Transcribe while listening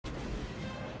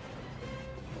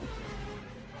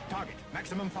target.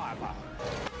 Maximum firepower.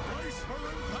 Brace for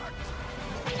impact.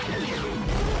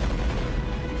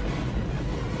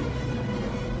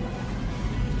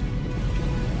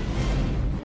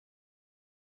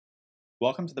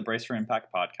 Welcome to the Brace for Impact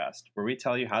podcast, where we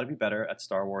tell you how to be better at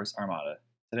Star Wars Armada.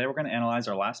 Today we're going to analyze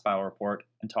our last battle report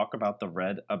and talk about the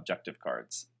red objective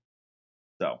cards.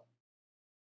 So,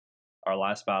 our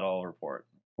last battle report.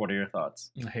 What are your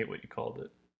thoughts? I hate what you called it.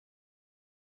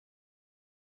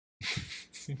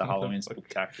 The Halloween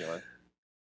Spooktacular.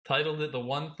 Titled it the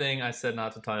one thing I said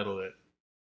not to title it.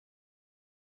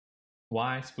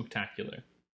 Why Spooktacular?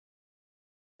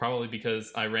 Probably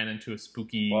because I ran into a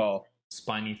spooky,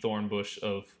 spiny thorn bush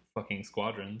of fucking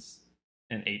squadrons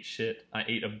and ate shit. I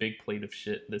ate a big plate of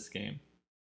shit this game.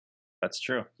 That's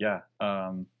true, yeah.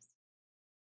 A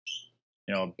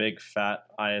big fat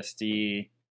ISD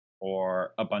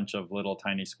or a bunch of little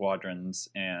tiny squadrons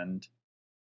and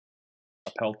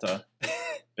a pelta,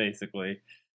 basically.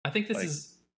 I think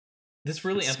this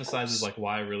really emphasizes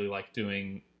why I really like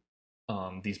doing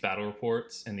these battle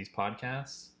reports and these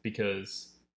podcasts,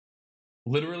 because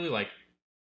literally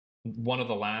one of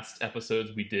the last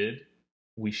episodes we did,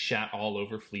 we shat all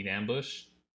over Fleet Ambush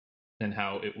and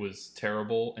how it was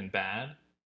terrible and bad.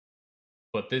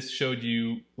 But this showed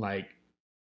you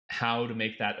how to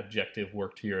make that objective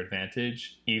work to your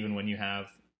advantage, even when you have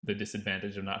the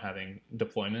disadvantage of not having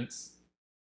deployments.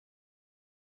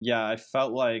 Yeah, I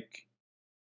felt like,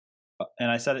 and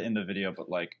I said it in the video, but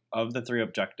of the three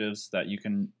objectives that you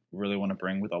can really want to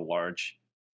bring with a large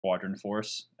squadron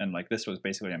force, and this was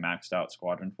basically a maxed out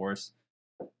squadron force.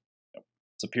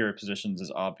 Superior positions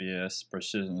is obvious,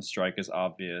 precision strike is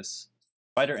obvious,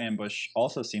 fighter ambush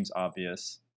also seems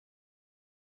obvious,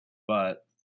 but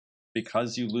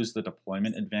because you lose the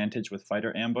deployment advantage with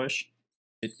fighter ambush,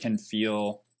 it can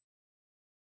feel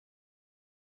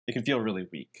really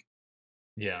weak.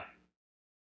 Yeah.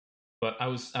 But I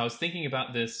was thinking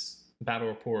about this battle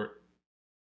report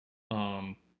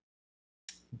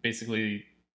basically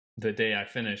the day I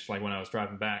finished, when I was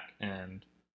driving back, and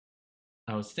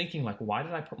I was thinking why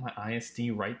did I put my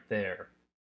ISD right there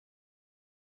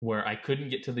where I couldn't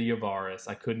get to the Yavaris,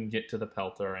 I couldn't get to the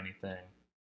Pelta or anything.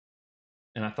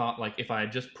 And I thought if I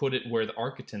had just put it where the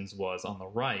Architans was on the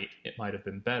right, it might have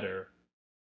been better.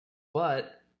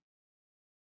 But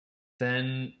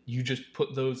then you just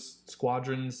put those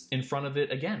squadrons in front of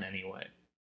it again anyway.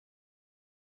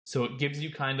 So it gives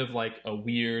you kind of a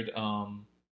weird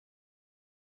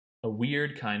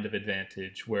kind of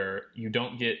advantage where you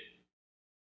don't get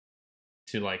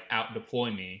to out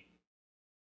deploy me,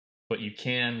 but you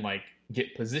can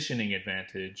get positioning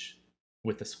advantage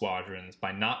with the squadrons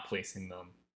by not placing them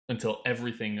until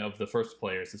everything of the first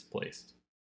players is placed.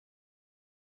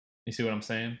 You see what I'm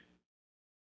saying?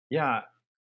 Yeah.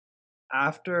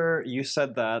 After you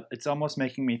said that, it's almost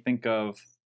making me think of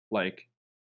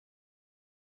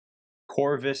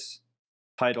Corvus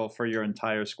title for your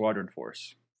entire squadron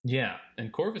force. Yeah,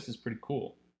 and Corvus is pretty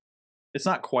cool. It's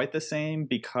not quite the same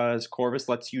because Corvus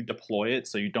lets you deploy it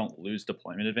so you don't lose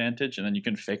deployment advantage, and then you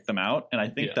can fake them out. And I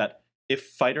think that if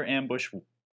fighter ambush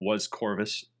was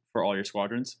Corvus for all your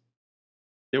squadrons,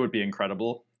 it would be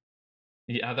incredible.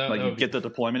 Yeah, that you get the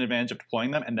deployment advantage of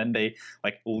deploying them, and then they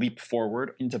leap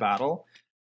forward into battle.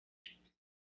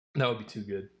 That would be too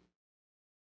good.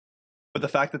 But the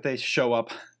fact that they show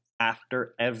up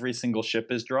after every single ship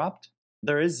is dropped,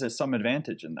 there is some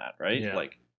advantage in that, right? Yeah.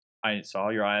 I saw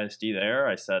your ISD there.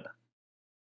 I said,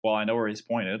 well, I know where he's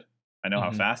pointed. I know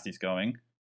how fast he's going.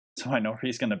 So I know where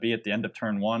he's going to be at the end of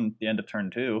turn 1, the end of turn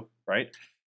 2, right?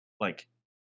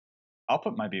 I'll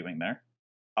put my B-Wing there.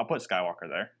 I'll put Skywalker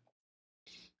there.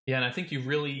 Yeah, and I think you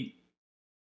really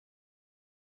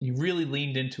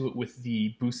leaned into it with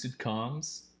the boosted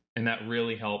comms, and that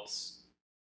really helps,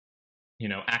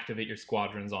 activate your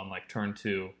squadrons on turn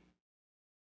 2.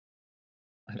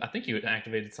 I think you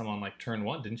activated some on turn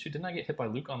 1, didn't you? Didn't I get hit by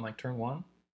Luke on turn 1?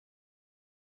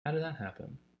 How did that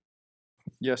happen?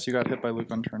 Yes, you got hit by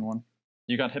Luke on turn 1.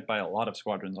 You got hit by a lot of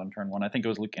squadrons on turn 1. I think it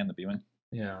was Luke and the B-Wing.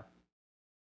 Yeah.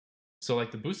 So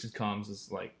the boosted comms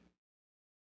is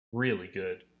really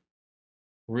good.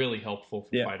 Really helpful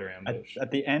for fighter ambush.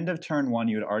 At the end of turn 1,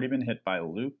 you had already been hit by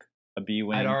Luke, a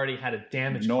B-Wing. I'd already had a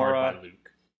damage Nora, card by Luke.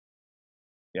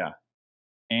 Yeah.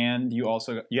 And you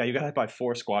also, you got hit by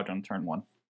 4 squadron on turn 1.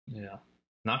 Yeah.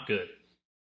 Not good.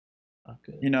 Not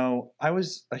good. I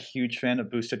was a huge fan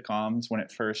of boosted comms when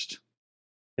it first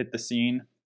hit the scene.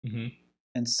 Mm-hmm.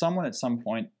 And someone at some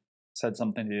point said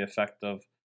something to the effect of,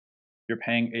 you're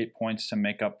paying 8 points to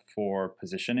make up for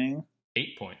positioning.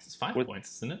 8 points. It's 5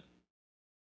 points, isn't it?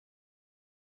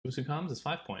 Boosted comms is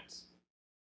 5 points.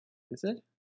 Is it?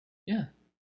 Yeah.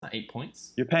 Not 8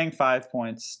 points. You're paying 5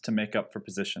 points to make up for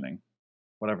positioning,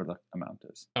 whatever the amount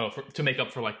is. Oh, to make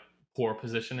up for like poor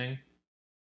positioning.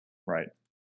 Right.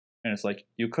 And it's like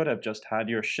you could have just had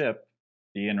your ship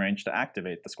be in range to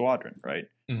activate the squadron, right?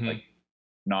 Mm-hmm. Like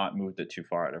not moved it too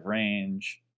far out of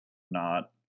range, not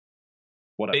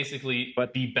whatever. Basically,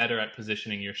 but be better at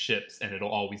positioning your ships, and it'll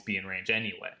always be in range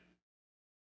anyway.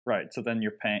 Right. So then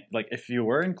you're paying, like, if you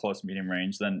were in close medium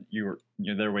range, then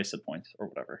they're wasted points or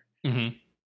whatever. Mm-hmm.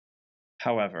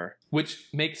 However, which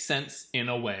makes sense in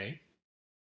a way.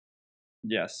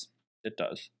 Yes, it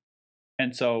does.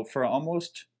 And so for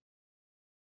almost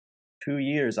 2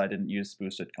 years, I didn't use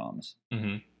boosted comms.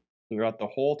 Mm-hmm. Throughout the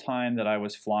whole time that I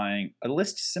was flying a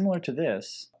list similar to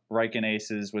this, Riken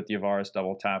Aces with Yavaris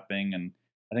double tapping, and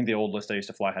I think the old list I used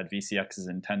to fly had VCXs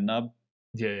in 10 nub.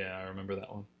 Yeah, I remember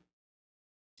that one.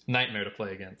 Nightmare to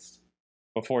play against.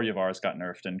 Before Yavaris got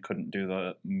nerfed and couldn't do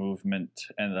the movement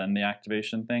and then the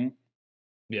activation thing.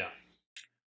 Yeah.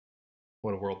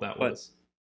 What a world that was.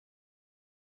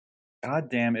 God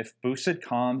damn, if boosted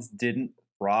comms didn't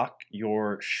rock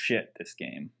your shit this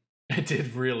game. It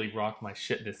did really rock my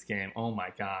shit this game. Oh my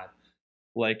god.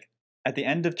 Like, at the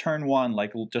end of turn 1,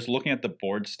 like, just looking at the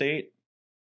board state,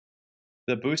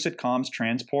 the boosted comms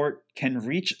transport can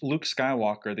reach Luke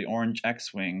Skywalker, the orange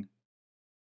X-Wing,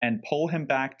 and pull him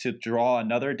back to draw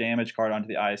another damage card onto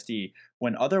the ISD,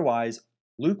 when otherwise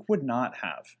Luke would not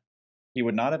have. He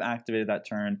would not have activated that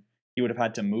turn. He would have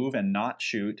had to move and not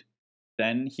shoot.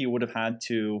 Then he would have had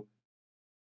to,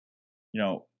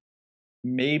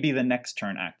 maybe the next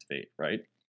turn activate, right?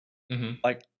 Mm-hmm.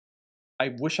 Like,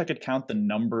 I wish I could count the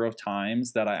number of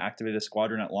times that I activated a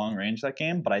squadron at long range that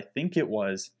game, but I think it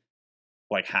was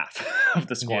like half of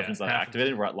the squadrons that I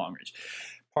activated were at long range.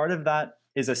 Part of that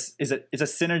is a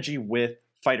synergy with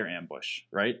fighter ambush,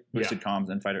 right? Boosted comms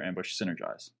and fighter ambush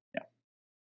synergize. Yeah.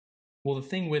 Well, the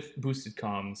thing with boosted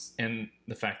comms and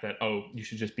the fact that, you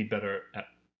should just be better at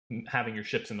having your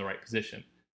ships in the right position.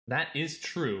 That is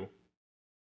true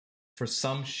for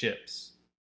some ships.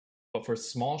 But for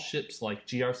small ships like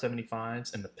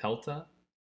GR-75s and the Pelta,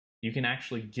 you can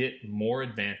actually get more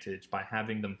advantage by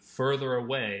having them further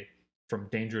away from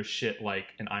dangerous shit like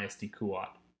an ISD Kuat.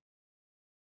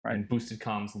 Right. And boosted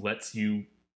comms lets you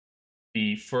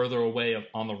be further away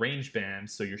on the range band,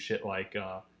 so your shit like,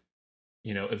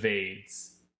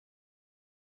 evades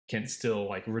can still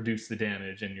like reduce the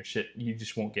damage, and your shit, you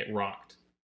just won't get rocked.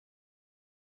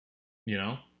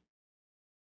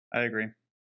 I agree.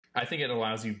 I think it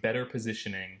allows you better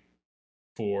positioning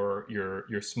for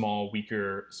your small,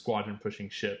 weaker squadron pushing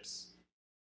ships.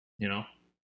 Yeah.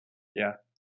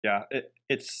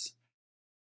 It's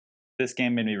this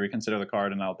game made me reconsider the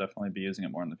card, and I'll definitely be using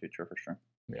it more in the future for sure.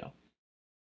 Yeah.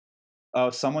 Oh,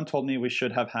 someone told me we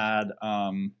should have had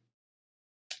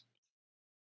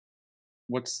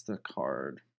what's the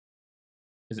card?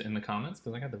 Is it in the comments?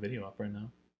 Because I got the video up right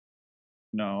now.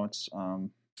 No, it's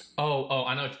Oh,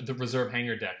 I know, the reserve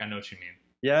hangar deck. I know what you mean.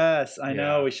 Yes, I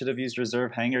know. We should have used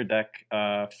reserve hangar deck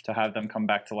to have them come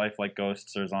back to life like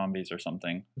ghosts or zombies or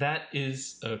something. That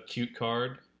is a cute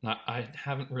card. I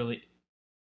haven't really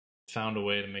found a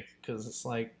way to make, because it's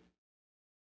like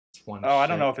it's one. I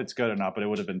don't know if it's good or not, but it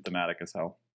would have been thematic as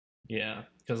hell. Yeah,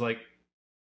 because like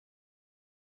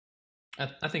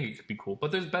I think it could be cool,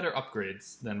 but there's better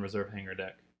upgrades than reserve hangar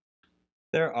deck.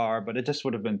 There are, but it just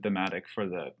would have been thematic for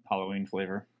the Halloween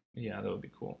flavor. Yeah, that would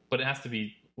be cool. But it has to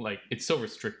be, like, it's so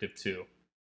restrictive, too.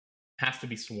 It has to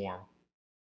be Swarm.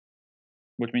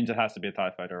 Which means it has to be a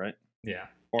TIE fighter, right? Yeah.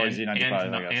 Or Z95,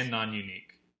 I guess. And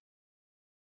non-unique.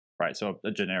 Right, so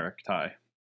a generic TIE.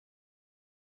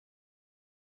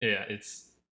 Yeah,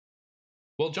 it's...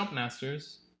 Well,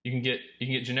 Jumpmasters. You can get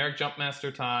generic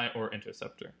Jumpmaster, TIE, or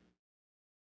Interceptor.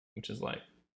 Which is like...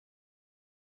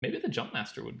 Maybe the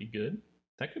Jumpmaster would be good.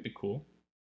 That could be cool.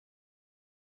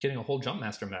 Getting a whole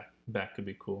Jumpmaster back could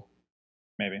be cool.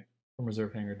 Maybe. From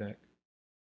reserve hangar deck.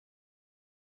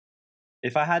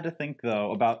 If I had to think,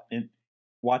 though, about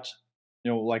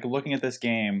looking at this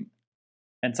game,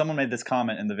 and someone made this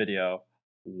comment in the video,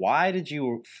 why did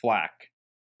you flak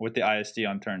with the ISD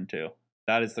on turn 2?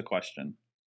 That is the question.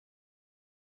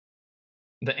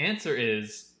 The answer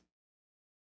is,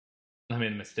 I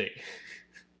made a mistake.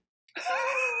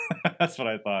 That's what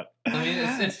I thought. I mean,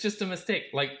 it's just a mistake.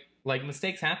 Like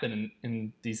mistakes happen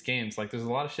in these games. Like, there's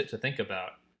a lot of shit to think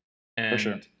about. And, for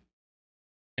sure.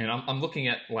 And I'm looking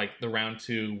at like the round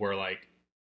 2 where like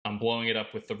I'm blowing it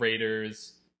up with the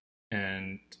Raiders,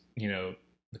 and the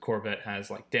Corvette has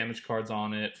like damage cards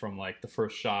on it from like the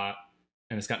first shot,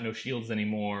 and it's got no shields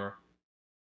anymore.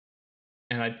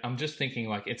 And I'm just thinking,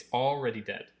 like, it's already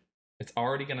dead. It's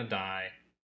already gonna die.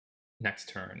 next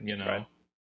turn, you know? Right.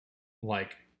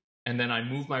 Like, and then I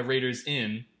move my raiders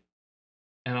in,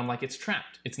 and I'm like, it's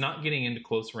trapped. It's not getting into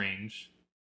close range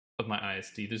of my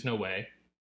ISD. There's no way.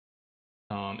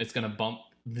 It's going to bump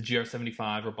the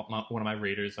GR75 or bump one of my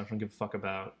raiders I don't give a fuck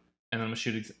about. And then I'm going to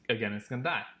shoot again, and it's going to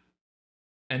die.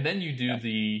 And then you do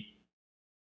the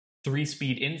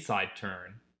 3-speed inside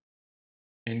turn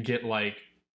and get like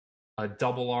a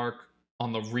double arc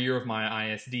on the rear of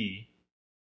my ISD.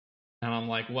 And I'm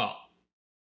like, well,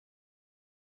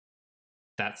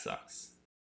 that sucks.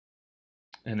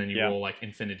 And then you roll like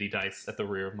infinity dice at the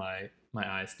rear of my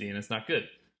ISD, and it's not good.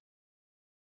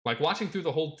 Like, watching through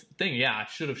the whole thing, yeah, I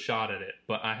should have shot at it,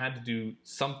 but I had to do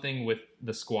something with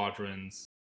the squadrons,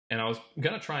 and I was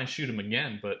gonna try and shoot him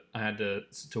again, but I had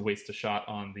to waste a shot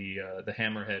on the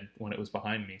hammerhead when it was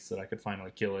behind me, so that I could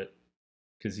finally kill it.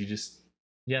 Because you just,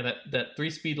 that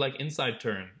 3-speed like inside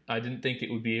turn, I didn't think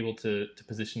it would be able to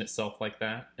position itself like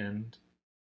that, and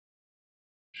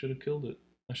should have killed it.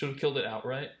 I should have killed it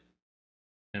outright,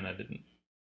 and I didn't.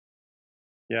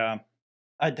 Yeah,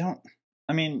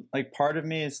 I mean, like, part of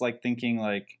me is like thinking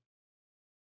like,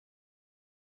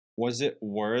 was it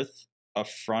worth a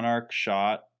front arc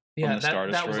shot from the Star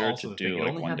Destroyer to do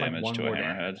like 1 damage to a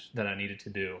hammerhead that I needed to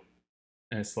do?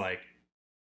 And it's like,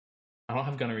 I don't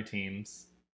have gunnery teams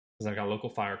because I got local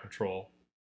fire control,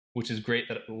 which is great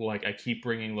that like I keep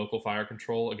bringing local fire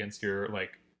control against your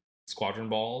like squadron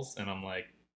balls, and I'm like,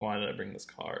 why did I bring this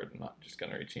card, not just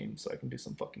gunnery team, so I can do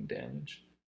some fucking damage?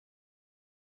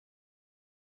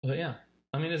 But yeah,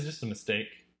 I mean, it's just a mistake.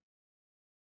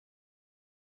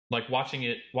 Like, watching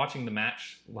the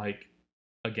match, like,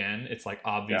 again, it's like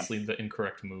obviously the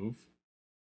incorrect move.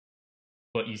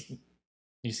 But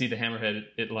you see the hammerhead,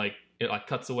 it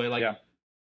cuts away, like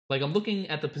I'm looking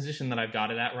at the position that I've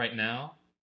got it at right now,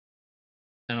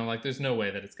 and I'm like, there's no way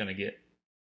that it's gonna get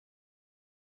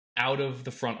out of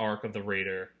the front arc of the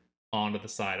Raider onto the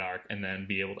side arc and then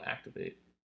be able to activate.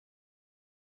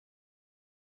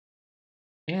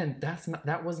 And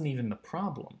that wasn't even the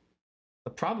problem.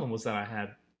 The problem was that I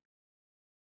had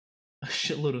a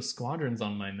shitload of squadrons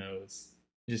on my nose,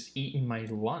 just eating my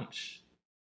lunch.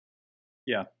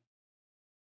 Yeah.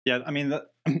 I mean,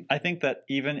 I think that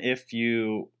even if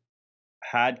you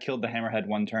had killed the hammerhead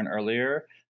 1 turn earlier,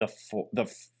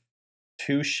 the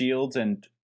 2 shields and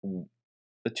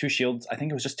the 2 shields, I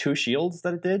think it was just 2 shields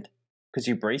that it did because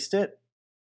you braced it,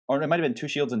 or it might have been 2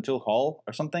 shields and 2 hull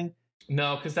or something.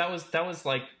 No, because that was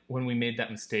like when we made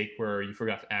that mistake where you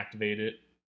forgot to activate it,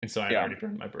 and so I already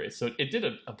burned my brace. So it did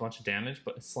a bunch of damage,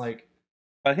 but it's like,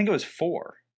 I think it was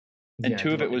 4, and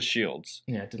 2 of it was shields.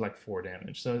 Yeah, it did like 4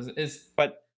 damage. So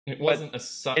but it wasn't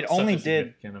it only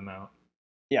did significant amount.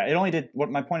 Yeah, it only did.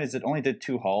 What my point is, it only did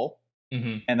 2 hull,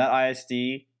 and that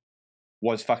ISD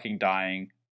was fucking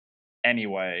dying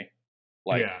anyway.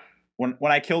 Like,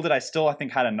 when I killed it, I still, I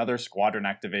think, had another squadron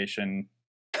activation.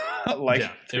 Like,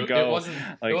 to go.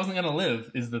 It wasn't gonna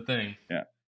live, is the thing.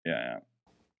 Yeah.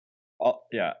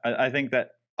 I think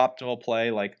that optimal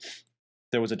play, like,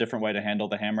 there was a different way to handle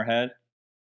the hammerhead,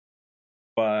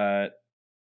 but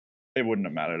it wouldn't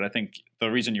have mattered. I think the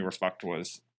reason you were fucked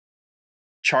was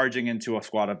charging into a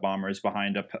squad of bombers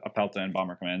behind a Pelta and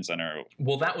Bomber Command Center.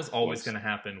 Well, that was always going to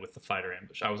happen with the fighter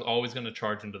ambush. I was always going to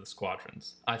charge into the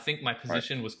squadrons. I think my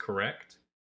position was correct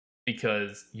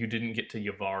because you didn't get to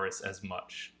Yavaris as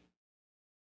much.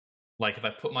 Like, if I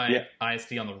put my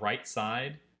ISD on the right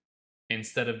side,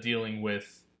 instead of dealing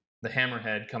with the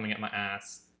hammerhead coming at my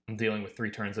ass, I'm dealing with 3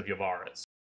 turns of Yavaris.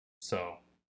 So,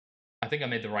 I think I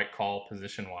made the right call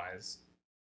position-wise.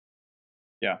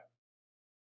 Yeah.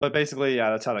 But basically,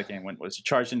 that's how that game went, was you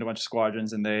charged into a bunch of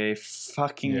squadrons and they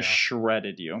fucking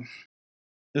shredded you.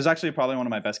 It was actually probably one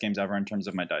of my best games ever in terms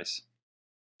of my dice.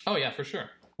 Oh, yeah, for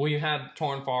sure. Well, you had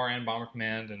Torn Far and Bomber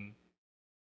Command and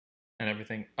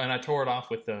everything. And I tore it off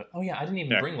with the... Oh, yeah, I didn't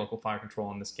even bring local fire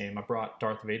control in this game. I brought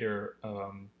Darth Vader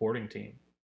boarding team.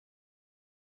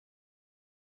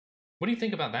 What do you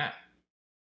think about that?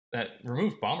 That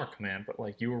removed Bomber Command, but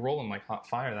like you were rolling like hot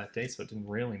fire that day, so it didn't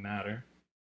really matter.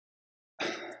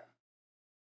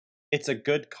 It's a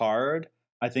good card.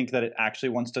 I think that it actually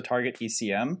wants to target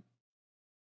ECM.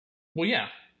 Well, yeah.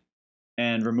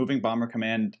 And removing Bomber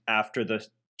Command after the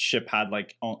ship had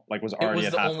was already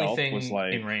at half health was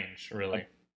like in range, really.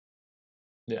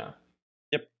 Yeah.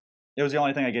 Yep. It was the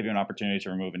only thing I gave you an opportunity to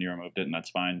remove, and you removed it, and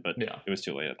that's fine. But it was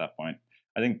too late at that point.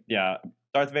 I think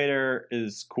Darth Vader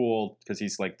is cool because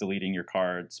he's like deleting your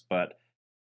cards, but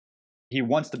he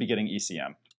wants to be getting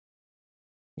ECM.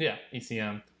 Yeah,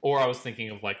 ECM. Or I was thinking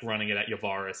of like running it at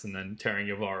Yavaris and then tearing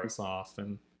Yavaris off,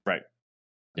 and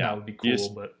that would be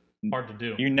cool, but hard to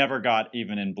do. You never got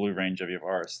even in blue range of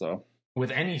Yavaris, though.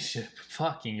 with any ship.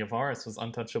 Fucking Yavaris was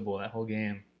untouchable that whole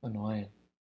game. Annoying.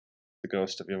 The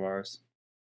ghost of Yavaris.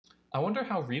 I wonder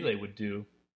how Relay would do.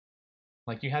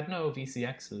 Like, you had no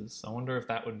VCXs. I wonder if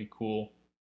that would be cool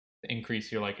to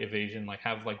increase your, like, evasion. Like,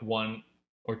 have, like, 1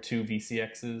 or 2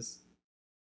 VCXs.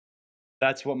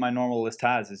 That's what my normal list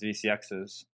has, is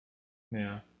VCXs.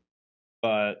 Yeah.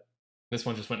 But This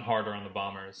one just went harder on the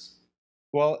bombers.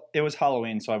 well, it was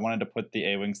Halloween, so I wanted to put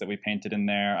the A-wings that we painted in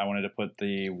there. I wanted to put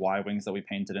the Y-wings that we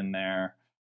painted in there.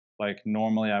 Like,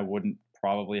 normally I wouldn't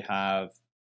probably have...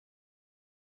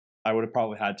 I would have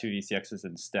probably had 2 VCXs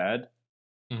instead.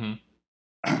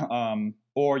 Mm-hmm.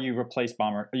 Or you replace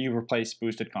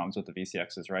boosted comms with the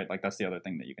VCXs, right? Like, that's the other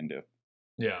thing that you can do.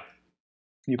 Yeah.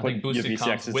 You I put think your boosted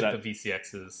comms VCXs with at... the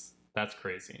VCXs. That's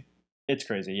crazy. It's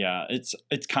crazy, yeah. It's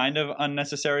kind of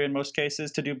unnecessary in most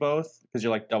cases to do both because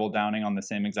you're like double downing on the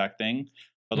same exact thing.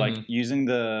 But like using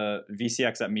the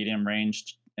VCX at medium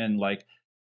range, and like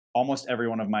almost every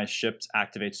one of my ships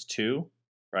activates 2,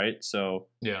 right? So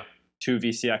Yeah. 2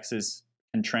 VCXs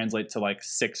can translate to like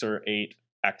 6 or 8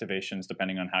 activations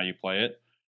depending on how you play it.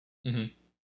 Mm-hmm.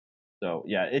 So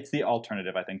yeah, it's the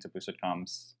alternative, I think, to boosted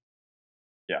comms.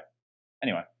 Yeah.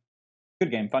 Anyway,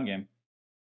 good game, fun game.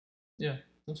 Yeah,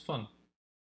 that's fun.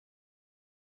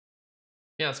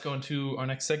 Yeah, let's go into our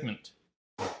next segment.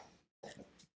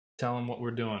 Tell them what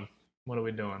we're doing. What are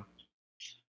we doing?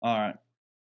 All right.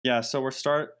 Yeah, so we're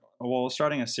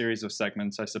starting a series of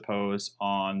segments, I suppose,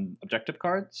 on objective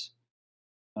cards.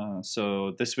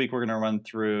 So this week we're going to run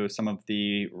through some of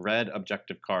the red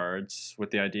objective cards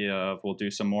with the idea of we'll do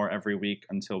some more every week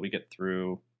until we get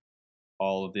through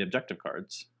all of the objective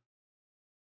cards.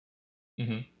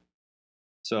 Mm-hmm.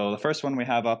 So the first one we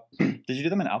have up, did you do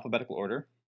them in alphabetical order?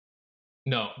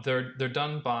 No, they're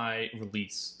done by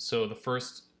release. So the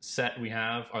first set we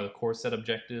have are the core set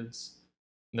objectives.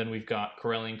 And then we've got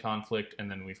Corellian Conflict, and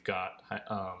then we've got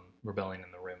Rebellion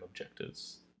in the Rim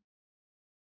objectives.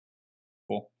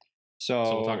 Cool. So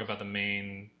we'll talk about the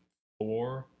main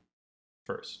 4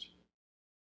 first.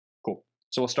 Cool.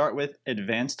 So we'll start with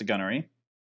Advanced Gunnery.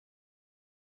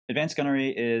 Advanced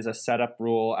Gunnery is a setup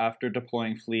rule. After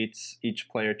deploying fleets, each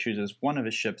player chooses one of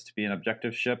his ships to be an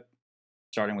objective ship,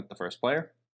 starting with the first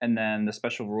player. And then the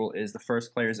special rule is the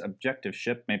first player's objective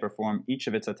ship may perform each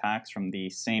of its attacks from the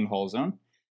same hull zone.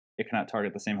 It cannot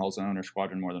target the same hull zone or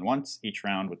squadron more than once each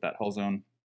round with that hull zone.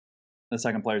 The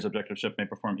second player's objective ship may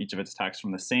perform each of its attacks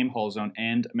from the same hull zone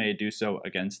and may do so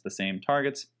against the same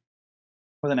targets.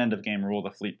 With an end-of-game rule,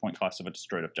 the fleet point cost of a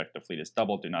destroyed objective fleet is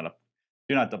doubled. Do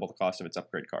not double the cost of its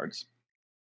upgrade cards.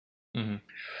 Mm-hmm.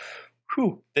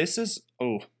 Whew. This is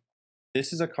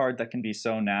a card that can be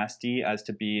so nasty as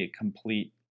to be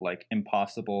complete, like,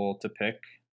 impossible to pick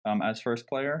as first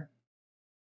player,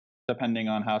 depending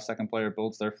on how second player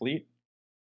builds their fleet.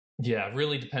 Yeah,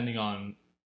 really depending on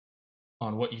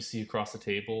what you see across the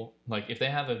table. Like, if they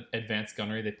have an advanced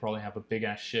gunnery, they probably have a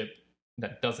big-ass ship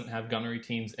that doesn't have gunnery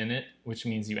teams in it, which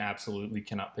means you absolutely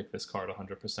cannot pick this card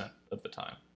 100% of the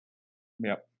time.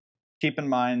 Yep. Keep in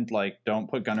mind, like, don't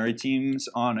put gunnery teams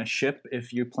on a ship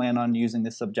if you plan on using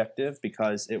this objective,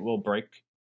 because it will break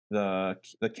the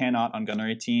cannot on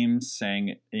gunnery teams,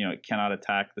 saying, you know, it cannot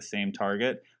attack the same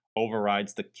target,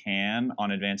 overrides the can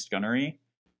on advanced gunnery.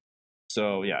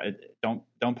 So yeah,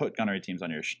 don't put gunnery teams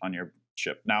on your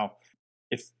ship. Now,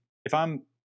 if I'm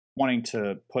wanting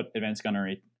to put advanced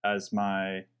gunnery as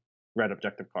my red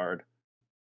objective card,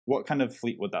 what kind of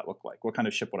fleet would that look like? What kind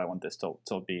of ship would I want this to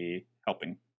be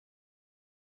helping?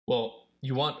 Well,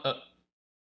 you want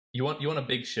a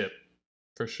big ship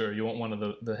for sure. You want one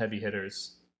of the heavy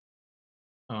hitters.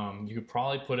 You could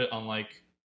probably put it on like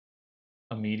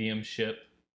a medium ship,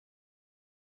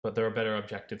 but there are better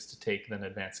objectives to take than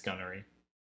advanced gunnery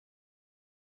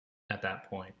at that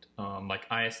point. Like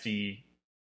ISD,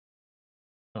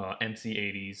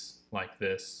 MC-80s like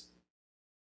this.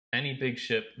 Any big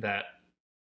ship that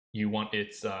you want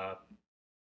its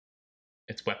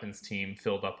weapons team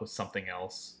filled up with something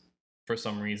else for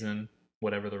some reason,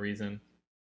 whatever the reason.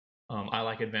 I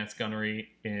like advanced gunnery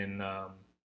in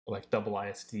like double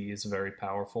ISD is very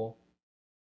powerful.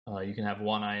 You can have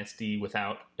one ISD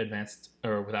without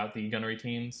the gunnery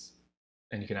teams,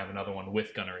 and you can have another one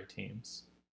with gunnery teams.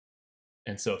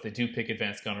 And so if they do pick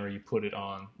advanced gunnery, you put it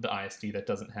on the ISD that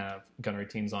doesn't have gunnery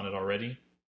teams on it already,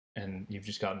 and you've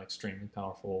just got an extremely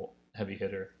powerful heavy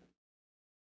hitter.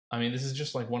 I mean, this is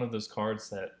just like one of those cards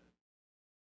that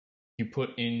you put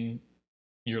in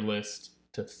your list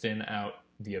to thin out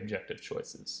the objective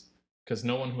choices. Because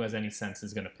no one who has any sense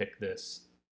is going to pick this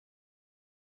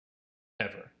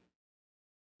ever.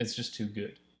 It's just too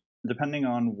good. Depending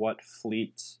on what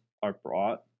fleets are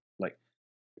brought, like,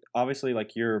 obviously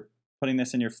like you're putting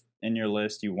this in your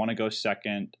list. You want to go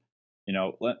second. You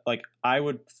know, like I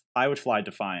would fly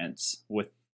Defiance with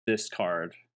this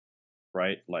card,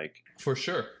 right? Like For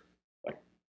sure.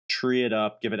 tree it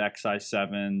up, give it XI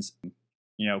sevens,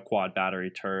 you know, quad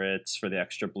battery turrets for the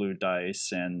extra blue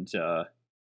dice, and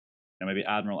maybe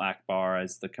Admiral Akbar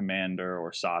as the commander,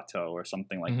 or Sato or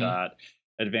something like that.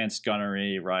 Advanced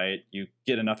gunnery, right? You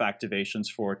get enough activations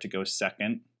for it to go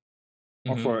second,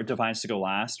 or for Defiance to go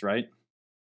last, right?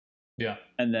 Yeah.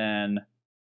 And then,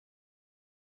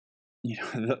 you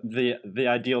know, the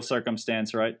ideal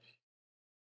circumstance, right?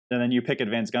 And then you pick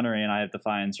Advanced Gunnery, and I have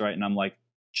Defiance, right? And I'm like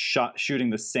shooting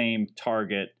the same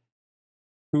target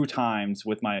 2 times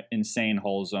with my insane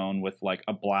hull zone with like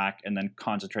a black, and then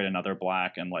concentrate another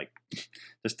black, and like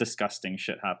just disgusting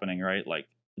shit happening, right? Like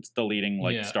it's deleting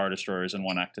like Star Destroyers in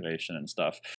 1 activation and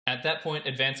stuff. At that point,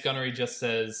 Advanced Gunnery just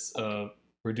says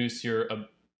reduce your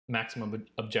maximum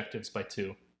objectives by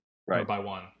 2, or by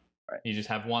 1. Right. You just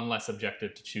have 1 less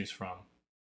objective to choose from.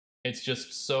 It's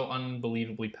just so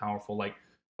unbelievably powerful. Like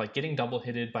getting double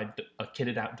hitted by a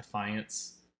kitted out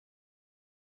Defiance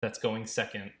that's going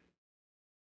second.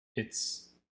 It's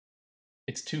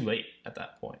too late at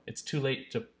that point. It's too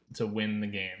late to win the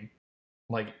game.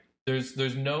 Like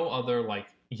there's no other like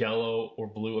yellow or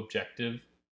blue objective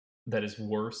that is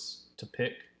worse to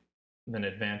pick than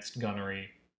Advanced Gunnery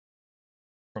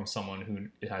from someone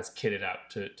who has kitted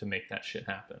out to make that shit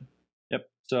happen. Yep.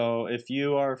 So if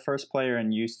you are first player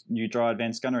and you draw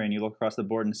Advanced Gunnery and you look across the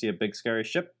board and see a big scary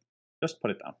ship, just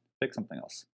put it down. Pick something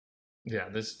else. Yeah,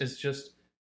 this is just,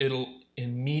 it'll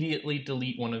immediately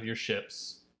delete one of your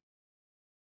ships.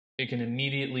 It can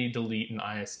immediately delete an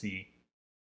ISD.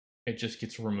 It just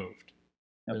gets removed.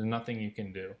 Yep. There's nothing you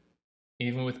can do.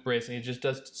 Even with bracing, it just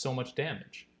does so much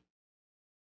damage.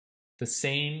 The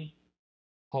same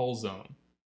hull zone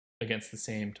against the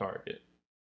same target.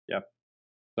 Yep.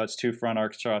 That's 2 front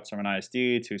arc shots from an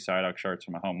ISD, 2 side arc shots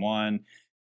from a home 1,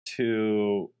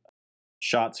 2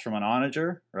 shots from an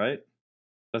onager, right?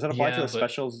 Does that apply to the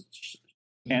specials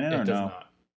cannon, or it does no? Not.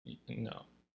 No.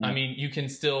 I mean, you can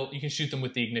shoot them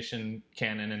with the ignition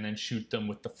cannon and then shoot them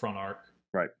with the front arc.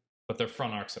 Right. But their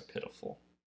front arcs are pitiful.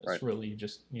 It's right. really you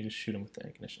just shoot them with the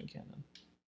ignition cannon.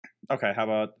 Okay, how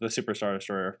about the Superstar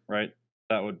Destroyer, right?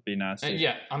 That would be nasty.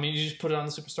 Yeah, I mean, you just put it on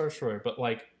the Superstar Destroyer, but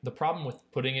like the problem with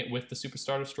putting it with the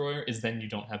Superstar Destroyer is then you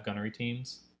don't have gunnery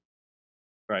teams.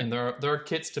 Right. And there are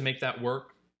kits to make that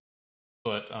work,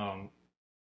 but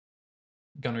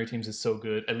gunnery teams is so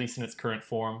good, at least in its current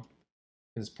form.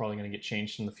 It's probably going to get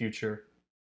changed in the future.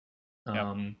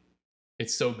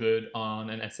 It's so good on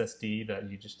an SSD that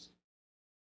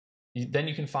then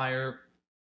you can fire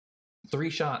 3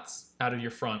 shots out of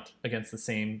your front against the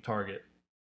same target,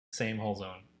 same hull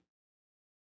zone.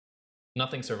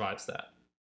 Nothing survives that.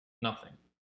 Nothing.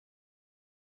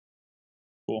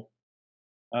 Cool.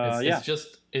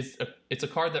 It's a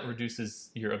card that reduces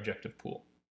your objective pool.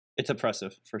 It's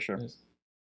oppressive for sure.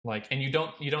 And you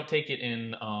don't take it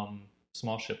in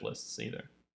small ship lists either.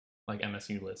 Like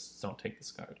MSU lists don't take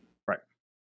this card. Right.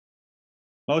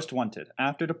 Most Wanted.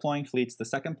 After deploying fleets, the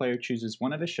second player chooses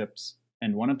one of his ships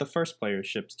and one of the first player's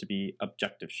ships to be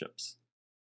objective ships.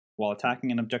 While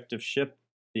attacking an objective ship,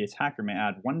 the attacker may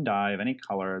add 1 die of any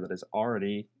color that is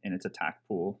already in its attack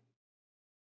pool.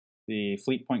 The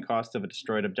fleet point cost of a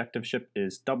destroyed objective ship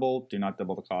is double. Do not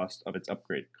double the cost of its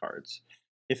upgrade cards.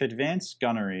 If Advanced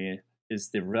Gunnery is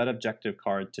the red objective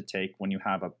card to take when you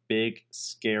have a big,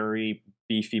 scary,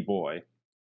 beefy boy,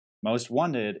 Most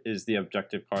Wanted is the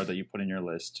objective card that you put in your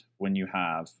list when you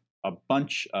have a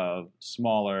bunch of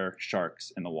smaller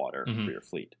sharks in the water for your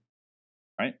fleet,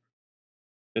 right?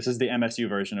 This is the MSU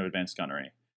version of Advanced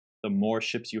Gunnery. The more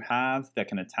ships you have that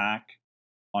can attack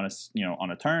on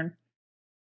a turn,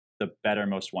 the better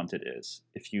Most Wanted is.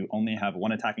 If you only have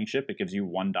 1 attacking ship, it gives you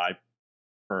 1 die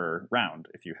per round.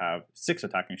 If you have 6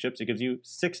 attacking ships, it gives you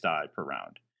 6 die per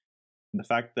round. And the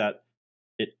fact that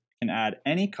it can add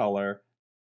any color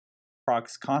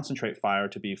procs Concentrate Fire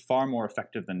to be far more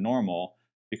effective than normal,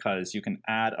 because you can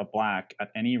add a black at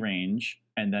any range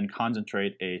and then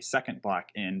concentrate a second black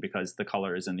in because the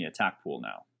color is in the attack pool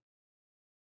now.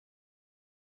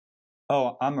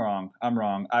 Oh, I'm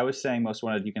wrong. I was saying Most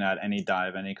Wanted you can add any die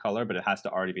of any color, but it has to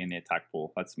already be in the attack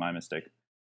pool. That's my mistake.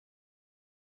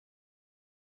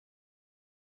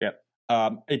 Yep.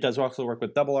 It does also work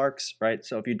with double arcs, right?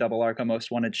 So if you double arc a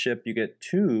Most Wanted ship, you get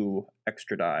 2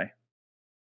 extra die.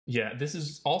 Yeah, this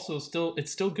is also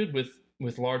it's still good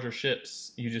with larger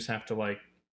ships. You just have to like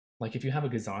if you have a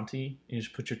Gazanti, you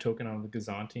just put your token on the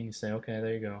Gazanti and you say, okay,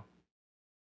 there you go.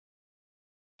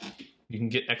 You can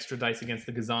get extra dice against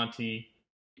the Gazanti.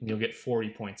 and you'll get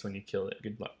 40 points when you kill it.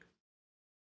 Good luck.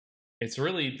 It's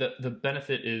really the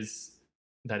benefit is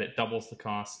that it doubles the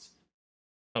cost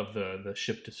of the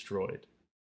ship destroyed.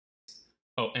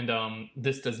 Oh, and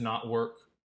this does not work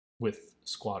with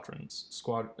squadrons.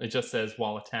 It just says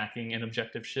while attacking an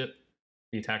objective ship,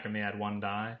 the attacker may add 1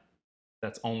 die.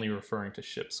 That's only referring to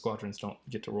ships. Squadrons don't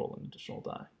get to roll an additional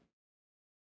die.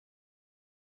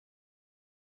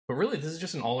 But really, this is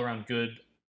just an all-around good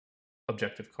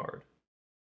objective card.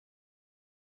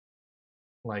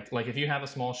 Like if you have a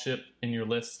small ship in your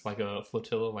list, like a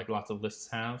flotilla, like lots of lists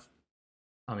have,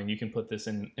 I mean, you can put this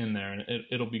in there and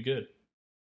it'll be good.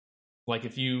 Like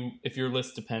if your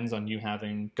list depends on you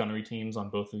having gunnery teams on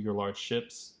both of your large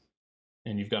ships,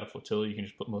 and you've got a flotilla, you can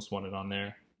just put Most Wanted on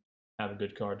there. Have a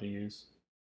good card to use.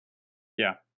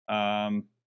 Yeah.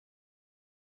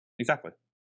 Exactly.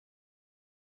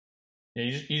 Yeah,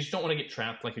 you just don't want to get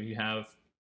trapped. Like if you have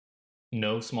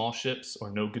no small ships or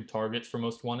no good targets for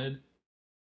Most Wanted,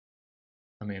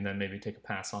 I mean, then maybe take a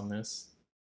pass on this.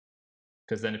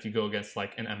 Because then if you go against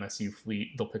like an MSU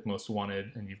fleet, they'll pick Most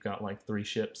Wanted, and you've got like 3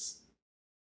 ships.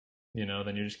 You know,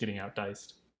 then you're just getting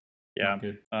outdiced. Yeah. Not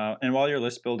good. And while you're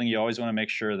list building, you always want to make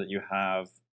sure that you have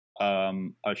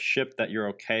a ship that you're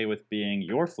okay with being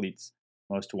your fleet's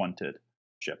most wanted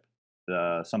ship.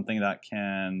 Something that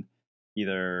can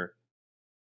either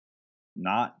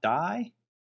not die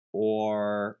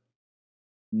or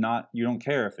not, you don't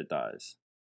care if it dies.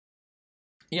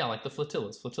 Yeah, like the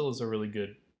flotillas. Flotillas are really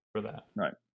good for that.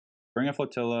 Right. Bring a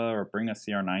flotilla or bring a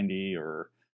CR90 or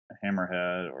a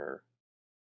Hammerhead or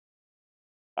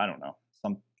I don't know,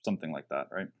 something like that,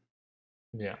 right?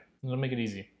 Yeah, it'll make it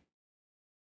easy.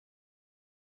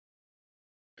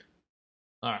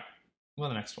 All right, well,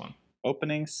 the next one.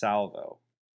 Opening salvo.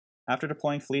 After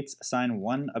deploying fleets, assign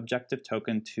 1 objective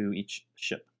token to each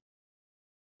ship.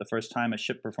 The first time a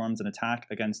ship performs an attack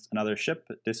against another ship,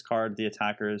 discard the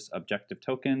attacker's objective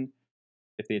token.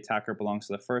 If the attacker belongs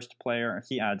to the first player,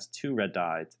 he adds 2 red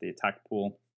die to the attack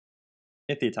pool.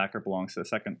 If the attacker belongs to the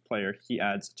second player, he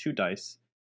adds 2 dice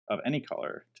of any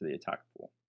color to the attack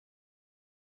pool.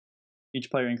 Each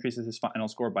player increases his final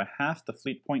score by half the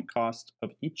fleet point cost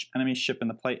of each enemy ship in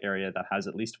the play area that has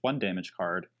at least 1 damage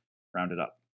card, rounded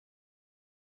up.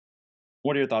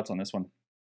 What are your thoughts on this one?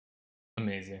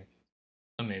 Amazing.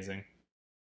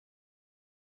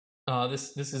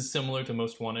 This is similar to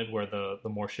Most Wanted, where the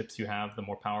more ships you have, the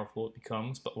more powerful it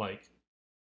becomes. But like,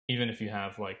 even if you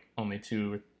have like only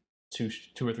two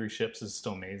or three ships, is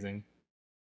still amazing.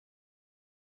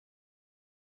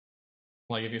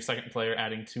 Like if your second player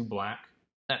adding 2 black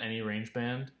at any range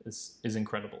band is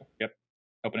incredible. Yep.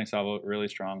 Opening salvo, really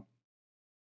strong.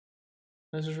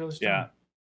 This is really strong. Yeah.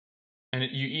 And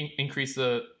you increase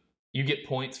you get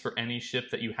points for any ship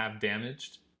that you have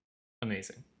damaged.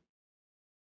 Amazing.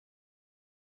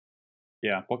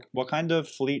 Yeah. What kind of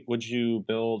fleet would you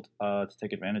build to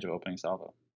take advantage of opening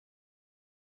salvo?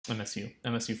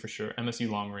 MSU for sure. MSU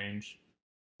long range.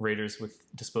 Raiders with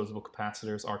disposable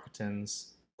capacitors,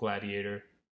 Architans, Gladiator,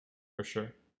 for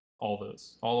sure. All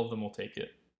of them will take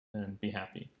it and be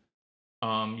happy.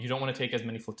 You don't want to take as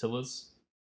many flotillas.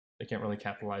 They can't really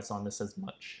capitalize on this as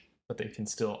much, but they can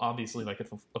still, obviously, like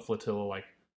if a flotilla like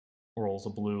rolls a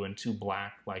blue and 2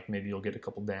 black, like maybe you'll get a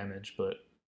couple damage, but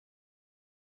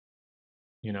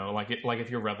you know, like if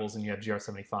you're rebels and you have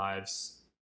GR75s,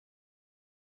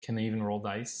 can they even roll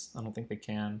dice? I don't think they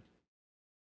can.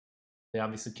 They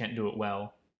obviously can't do it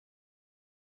well,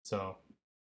 so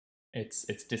it's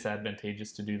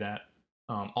disadvantageous to do that.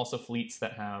 Also, fleets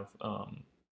that have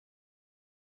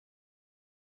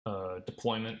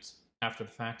deployment after the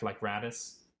fact, like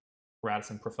Radis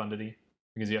and Profundity,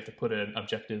 because you have to put an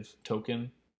objective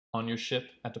token on your ship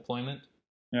at deployment.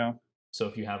 Yeah. So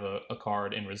if you have a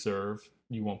card in reserve,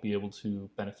 you won't be able to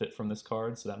benefit from this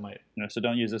card. So that might. Yeah, so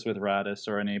don't use this with Radis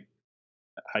or any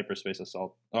hyperspace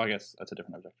assault. Oh, I guess that's a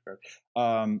different objective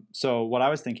card. So what I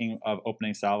was thinking of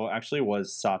opening salvo actually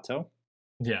was Sato.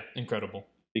 Yeah, incredible.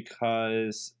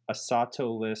 Because a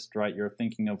Sato list, right? You're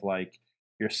thinking of like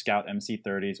your Scout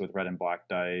MC30s with red and black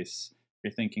dice.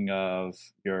 You're thinking of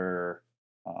your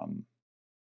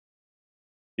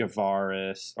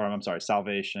Varus, or I'm sorry,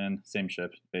 Salvation, same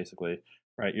ship basically,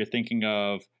 right? You're thinking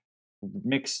of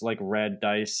mixed like red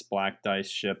dice, black dice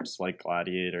ships like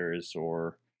Gladiators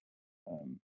or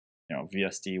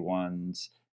VSD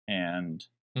ones, and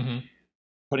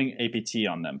putting APT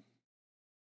on them,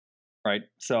 right?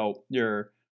 So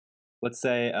let's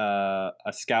say a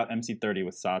Scout MC30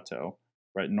 with Sato,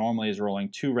 right? Normally is rolling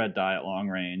 2 red die at long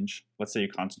range. Let's say you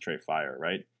concentrate fire,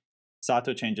 right?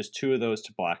 Sato changes 2 of those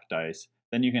to black dice.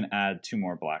 Then you can add 2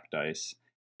 more black dice,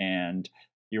 and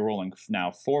you're rolling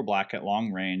now 4 black at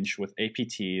long range with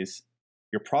APTs.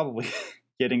 You're probably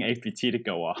getting APT to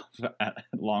go off at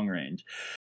long range.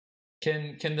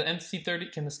 Can the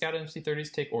MC30 can the Scout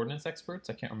MC30s take ordnance experts?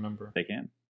 I can't remember. They can.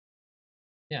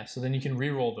 Yeah, so then you can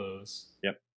re-roll those.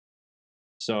 Yep.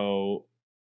 So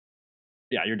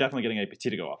yeah, you're definitely getting APT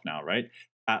to go off now, right?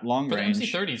 At long For range. the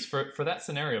MC30s, for that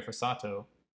scenario for Sato,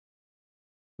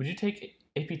 would you take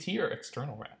APT or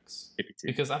external racks? APT.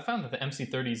 Because I found that the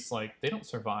MC30s, like, they don't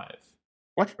survive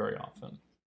What? very often.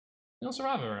 They don't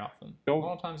survive very often. Go- A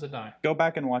lot of times they die. Go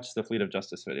back and watch the Fleet of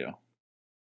Justice video.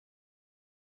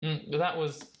 But that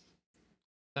was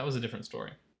a different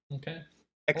story. Okay.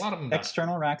 A lot of them die.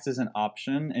 External racks is an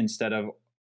option instead of.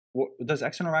 Does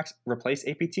external racks replace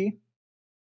APT?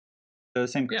 They're the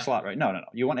same Yeah. slot, right? No.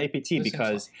 You want APT The same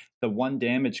because slot. the 1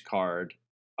 damage card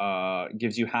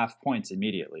gives you half points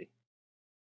immediately.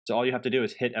 So all you have to do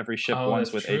is hit every ship once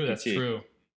that's with true, APT. That's true.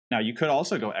 Now you could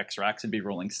also go X racks and be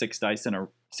rolling 6 dice and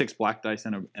 6 black dice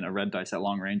and a red dice at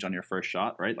long range on your first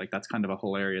shot, right? Like that's kind of a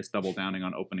hilarious double downing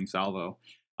on opening salvo.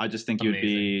 I just think you'd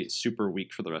be super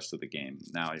weak for the rest of the game.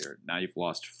 Now you've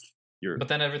lost your. But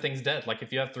then everything's dead. Like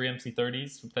if you have 3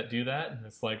 MC30s that do that, and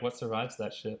it's like, what survives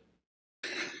that shit?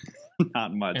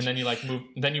 Not much. And then you like move.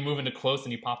 Then you move into close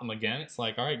and you pop them again. It's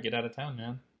like, all right, get out of town,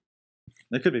 man.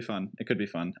 It could be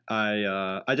fun.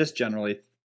 I just generally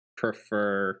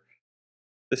prefer.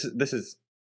 This is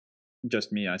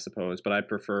just me, I suppose, but I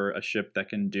prefer a ship that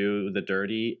can do the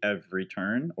dirty every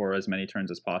turn or as many turns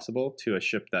as possible to a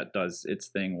ship that does its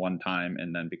thing one time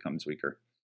and then becomes weaker.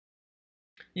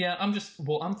 Yeah,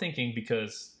 I'm thinking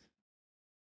because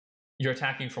you're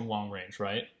attacking from long range,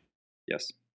 right?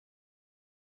 Yes.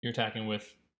 You're attacking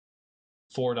with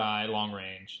 4 die long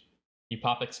range. You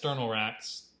pop external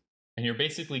racks, and you're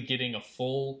basically getting a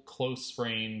full close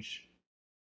range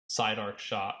side arc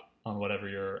shot on whatever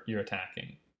you're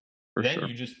attacking. For then sure.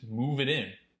 you just move it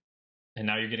in, and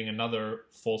now you're getting another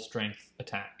full strength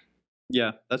attack.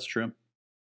 Yeah, that's true.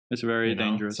 It's very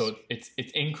dangerous. So it's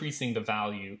increasing the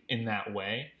value in that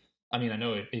way. I mean, I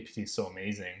know APT is so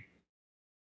amazing,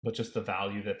 but just the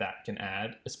value that can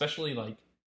add, especially like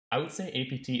I would say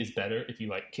APT is better if you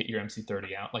like kit your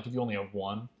MC30 out. Like if you only have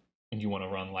 1 and you want to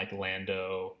run like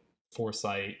Lando,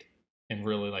 Foresight, and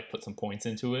really like put some points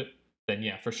into it, then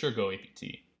yeah, for sure go APT.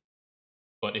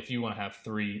 But if you want to have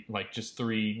 3, like just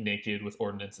 3 naked with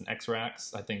ordnance and X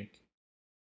racks, I think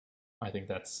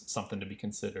that's something to be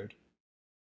considered.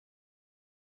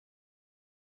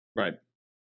 Right.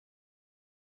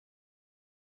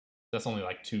 That's only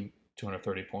like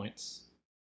 230 points.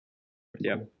 Pretty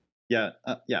Yeah. cool.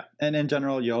 Yeah. And in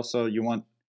general, you want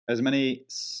as many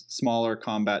smaller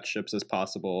combat ships as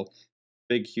possible.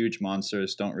 Big, huge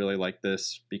monsters don't really like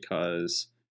this because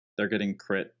they're getting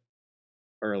crit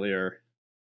earlier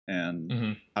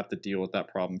and have to deal with that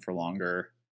problem for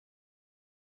longer.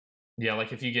 Yeah,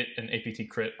 like if you get an APT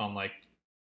crit on like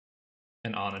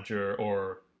an Onager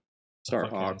or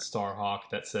Starhawk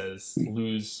that says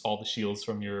lose all the shields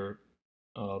from your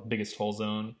biggest hull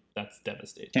zone, that's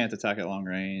devastating. Can't attack at long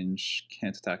range.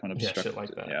 Can't attack when obstructed. Yeah, shit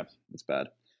like that. Yeah, it's bad.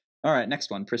 All right, next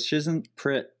one. Precision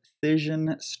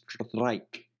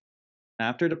Strike.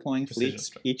 After deploying fleets,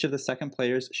 Strike. each of the second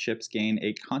player's ships gain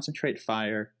a Concentrate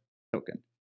Fire token.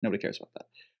 Nobody cares about that.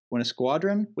 When a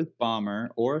squadron with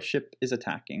bomber or a ship is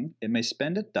attacking, it may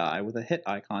spend a die with a hit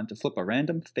icon to flip a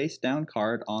random face-down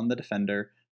card on the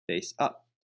defender face up.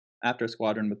 After a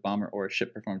squadron with bomber or a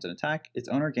ship performs an attack, its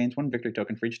owner gains 1 victory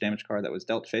token for each damage card that was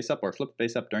dealt face up or flipped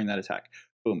face up during that attack.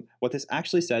 Boom. What this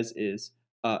actually says is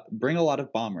bring a lot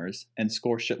of bombers and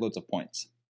score shitloads of points.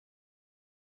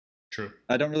 True.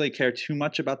 I don't really care too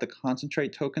much about the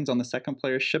concentrate tokens on the second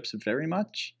player's ships very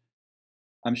much.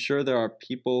 I'm sure there are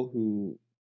people who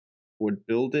would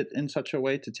build it in such a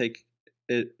way to take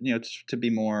it, to be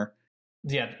more.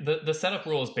 Yeah, the setup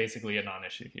rule is basically a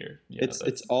non-issue here. Yeah,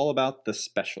 it's all about the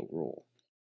special rule.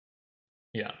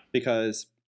 Yeah. Because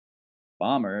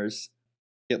bombers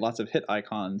get lots of hit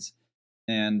icons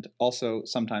and also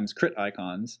sometimes crit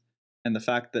icons. And the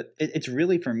fact that it's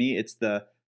really, for me, it's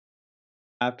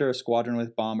after a squadron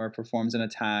with bomber performs an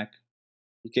attack,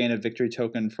 you gain a victory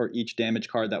token for each damage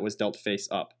card that was dealt face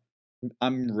up.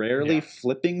 I'm rarely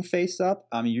flipping face up.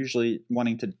 I'm usually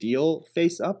wanting to deal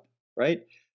face up, right?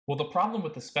 Well, the problem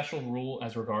with the special rule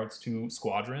as regards to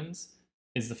squadrons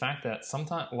is the fact that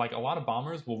sometimes, like a lot of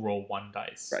bombers will roll 1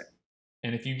 dice. Right.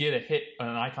 And if you get an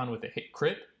icon with a hit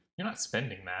crit, you're not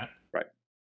spending that. Right.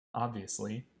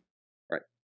 Obviously. Right.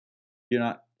 You're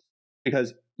not,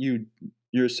 because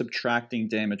you're subtracting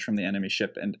damage from the enemy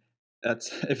ship, and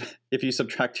that's if you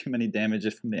subtract too many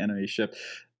damages from the enemy ship,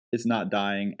 is not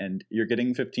dying, and you're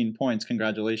getting 15 points.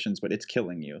 Congratulations, but it's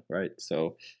killing you, right?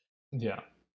 So Yeah.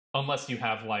 Unless you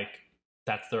have like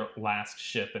that's their last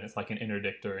ship and it's like an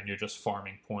interdictor and you're just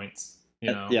farming points,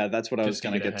 you know? yeah, that's what I was just to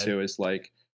gonna get get ahead. to. Is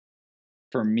like,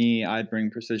 for me, I bring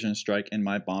Precision Strike in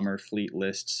my bomber fleet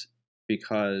lists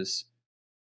because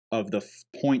of the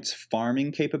points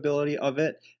farming capability of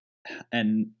it,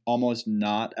 and almost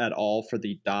not at all for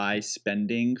the die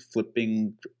spending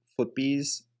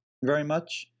flippies very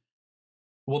much.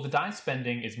 Well, the die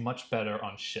spending is much better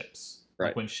on ships. Right.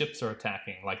 Like when ships are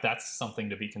attacking, like that's something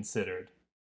to be considered.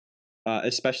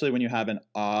 Especially when you have an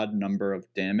odd number of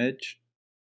damage.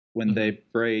 When Mhm. they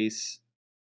brace,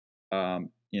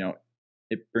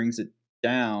 it brings it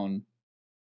down.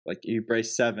 Like you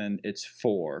brace 7, it's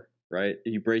 4, right?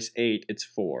 You brace 8, it's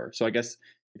 4. So I guess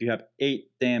if you have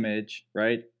 8 damage,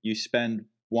 right, you spend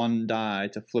 1 die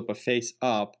to flip a face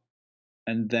up,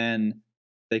 and then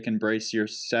they can brace your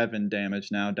 7 damage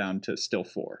now down to still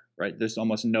 4, right? There's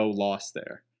almost no loss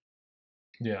there.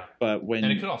 Yeah. But when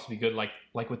And it could also be good like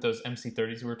with those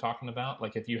MC30s we were talking about,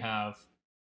 like if you have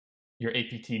your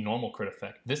APT normal crit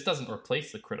effect, this doesn't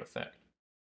replace the crit effect.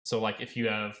 So like if you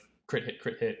have crit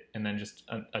hit, and then just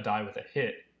a die with a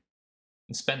hit,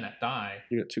 and spend that die,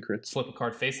 you get 2 crits, flip a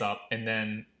card face up, and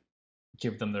then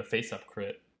give them their face up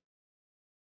crit.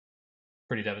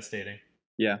 Pretty devastating.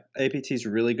 yeah, APT is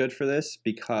really good for this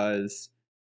because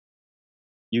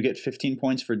you get 15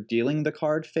 points for dealing the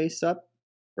card face up,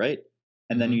 right?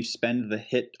 And then you spend the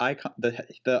hit icon,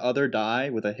 the other die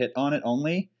with a hit on it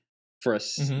only, for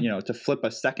to flip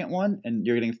a second one, and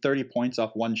you're getting 30 points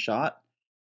off one shot.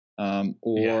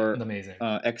 Or yeah, amazing.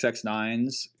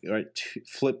 XX9s, right?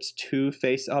 Flips 2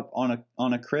 face up on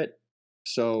a crit,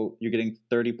 so you're getting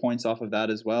 30 points off of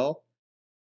that as well.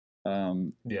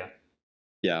 Yeah,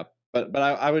 but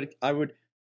I would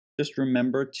just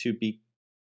remember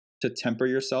to temper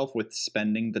yourself with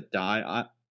spending the die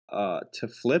to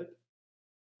flip.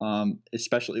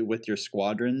 Especially with your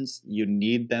squadrons, you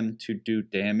need them to do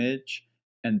damage,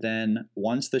 and then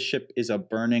once the ship is a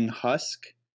burning husk,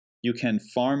 you can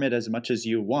farm it as much as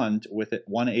you want with it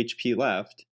 1 HP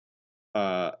left,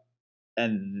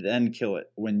 and then kill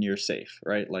it when you're safe,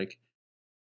 right? Like,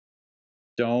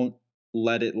 don't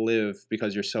let it live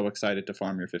because you're so excited to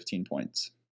farm your 15 points.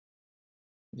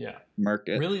 Yeah. Merc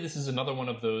it. Really, this is another one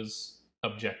of those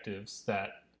objectives that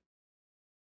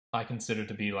I consider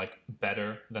to be like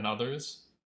better than others.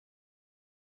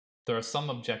 There are some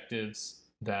objectives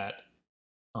that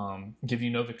give you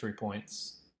no victory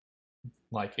points.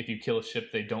 Like if you kill a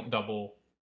ship, they don't double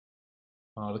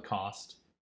the cost.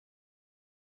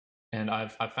 And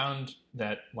I've found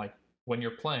that like when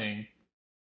you're playing,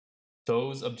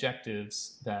 those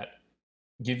objectives that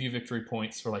give you victory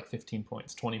points for like 15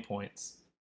 points, 20 points,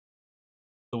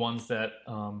 the ones that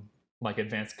like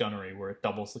advanced gunnery, where it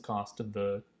doubles the cost of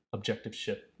the objective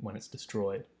ship when it's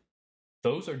destroyed,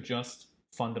 those are just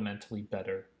fundamentally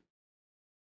better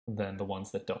than the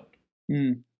ones that don't.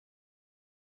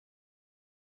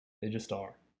 They just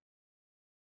are.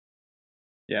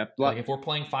 Yeah. Like if we're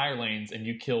playing Fire Lanes and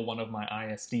you kill one of my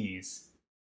ISDs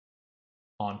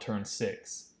on turn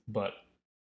 6, but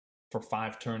for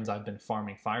 5 turns I've been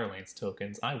farming Fire Lanes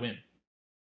tokens, I win.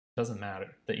 Doesn't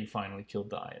matter that you finally killed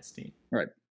the ISD. Right.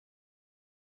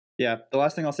 Yeah, the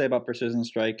last thing I'll say about Precision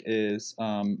Strike is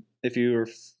if you're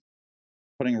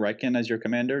putting Riken as your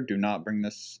commander, do not bring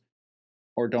this,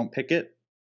 or don't pick it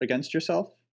against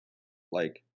yourself.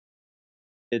 Like,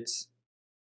 it's...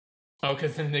 Oh,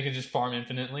 because then they can just farm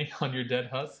infinitely on your dead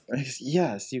husk?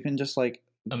 Yes, you can just like...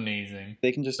 Amazing.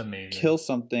 They can just kill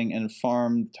something and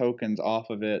farm tokens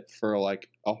off of it for like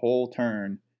a whole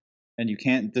turn, and you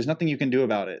can't... There's nothing you can do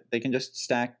about it. They can just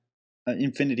stack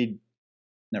infinity...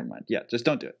 Never mind. Yeah, just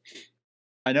don't do it.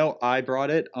 I know I brought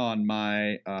it on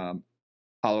my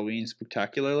Halloween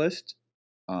Spectacular list,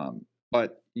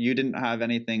 but you didn't have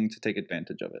anything to take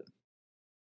advantage of it.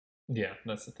 Yeah,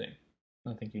 that's the thing.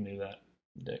 I think you knew that,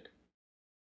 Dick.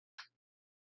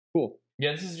 Cool.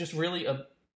 Yeah, this is just really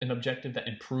an objective that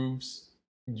improves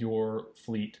your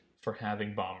fleet for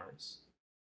having bombers.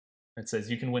 It says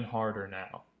you can win harder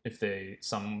now if they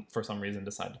for some reason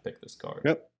decide to pick this card.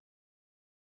 Yep.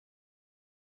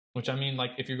 Which, I mean,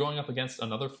 like, if you're going up against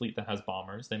another fleet that has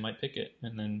bombers, they might pick it,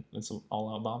 and then it's an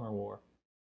all-out bomber war.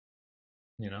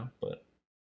 You know? But it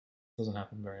doesn't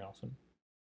happen very often.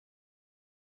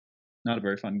 Not a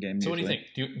very fun game. So usually. What do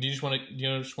you think? Do you just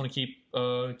want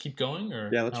to keep going, or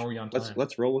yeah, how are we on time?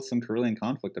 Let's roll with some Carillion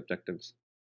conflict objectives.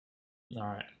 All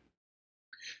right.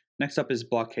 Next up is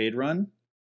Blockade Run.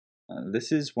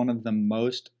 This is one of the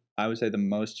most, I would say, the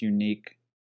most unique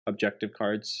objective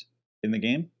cards in the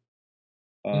game.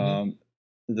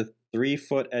 The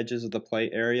 3-foot edges of the play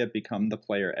area become the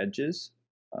player edges.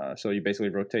 So you basically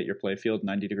rotate your play field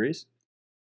 90 degrees.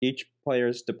 Each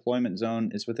player's deployment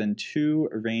zone is within 2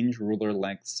 range ruler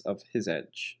lengths of his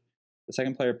edge. The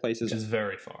second player places... Which is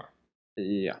very far.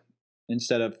 Yeah.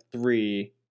 Instead of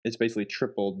 3, it's basically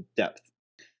triple depth.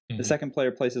 The second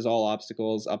player places all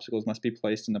obstacles. Obstacles must be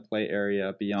placed in the play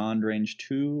area beyond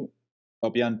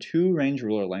beyond 2 range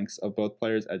ruler lengths of both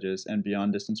players' edges and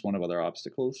beyond distance 1 of other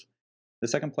obstacles. The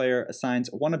second player assigns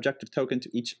 1 objective token to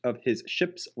each of his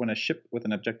ships. When a ship with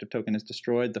an objective token is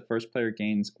destroyed, the first player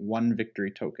gains 1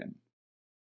 victory token.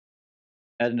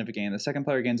 At end of a game, the second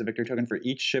player gains a victory token for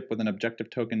each ship with an objective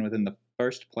token within the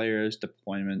first player's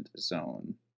deployment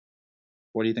zone.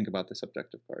 What do you think about this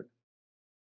objective card?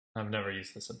 I've never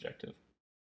used this objective.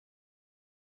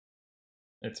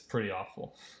 It's pretty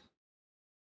awful.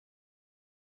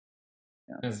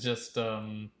 Yeah. It's just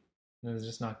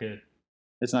not good.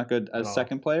 It's not good as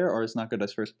second player, or it's not good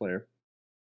as first player?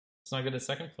 It's not good as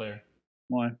second player.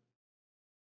 Why?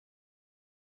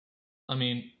 I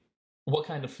mean, what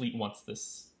kind of fleet wants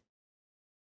this?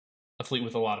 A fleet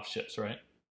with a lot of ships, right?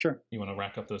 Sure. You want to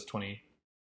rack up those 20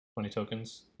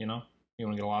 tokens, you know? You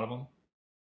want to get a lot of them?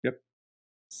 Yep.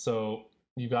 So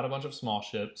you've got a bunch of small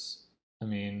ships. I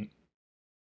mean,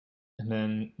 and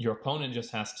then your opponent just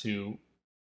has to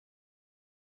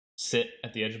sit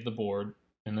at the edge of the board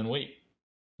and then wait.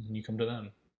 And you come to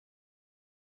them.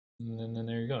 And then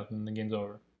there you go. And the game's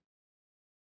over.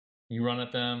 You run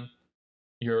at them.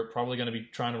 You're probably going to be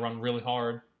trying to run really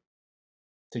hard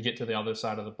to get to the other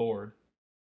side of the board.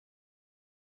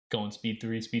 Going speed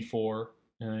 3, speed 4,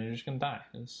 and you're just going to die.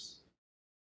 That's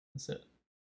it.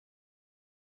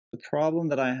 The problem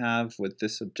that I have with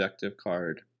this objective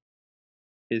card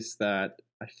is that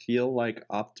I feel like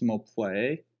optimal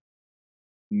play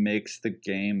makes the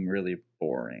game really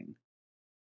boring.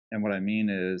 And what I mean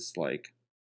is, like,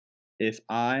 if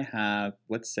I have,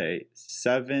 let's say,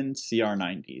 7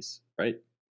 CR90s, right?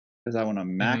 Because I want to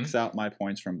max out my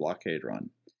points from Blockade Run.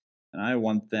 And I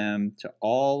want them to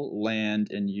all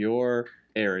land in your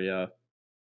area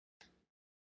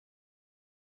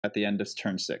at the end of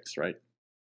turn 6, right?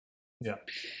 Yeah.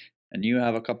 And you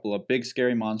have a couple of big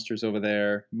scary monsters over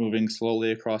there moving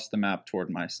slowly across the map toward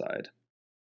my side.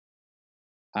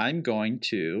 I'm going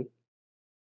to,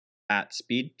 at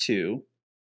speed 2,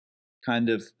 kind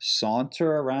of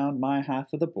saunter around my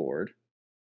half of the board,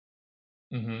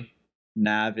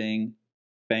 navving,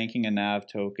 banking a nav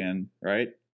token, right?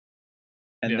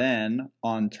 And then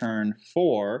on turn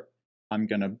 4, I'm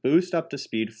going to boost up to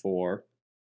speed 4,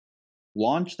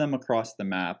 launch them across the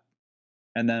map,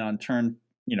 and then on turn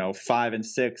 5 and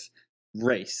 6,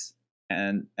 race.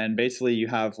 And basically you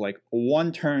have like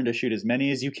 1 turn to shoot as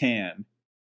many as you can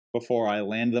before I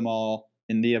land them all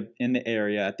in the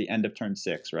area at the end of turn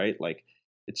 6, right? Like,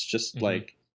 it's just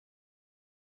like,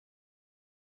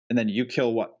 and then you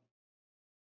kill what,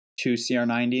 2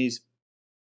 CR90s,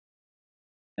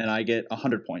 and I get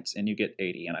 100 points, and you get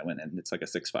 80, and I win, and it's like a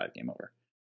 6-5 game over.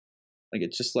 Like,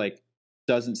 it just like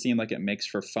doesn't seem like it makes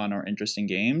for fun or interesting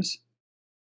games.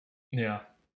 Yeah.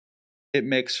 It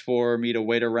makes for me to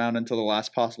wait around until the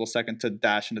last possible second to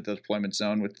dash into the deployment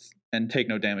zone and take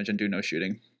no damage and do no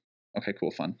shooting. Okay,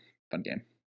 cool, fun game.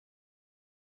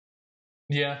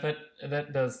 Yeah,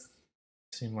 that does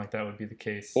seem like that would be the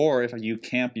case. Or if you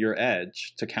camp your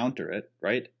edge to counter it,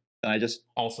 right? Then I just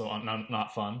also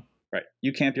not fun. Right.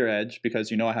 You camp your edge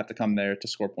because you know I have to come there to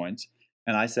score points.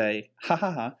 And I say, ha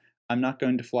ha ha, I'm not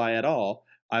going to fly at all.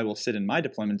 I will sit in my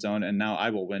deployment zone, and now I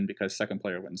will win because second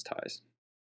player wins ties.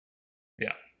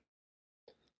 Yeah.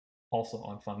 Also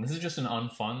unfun. This is just an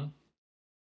unfun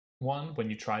one when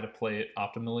you try to play it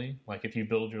optimally. Like if you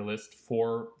build your list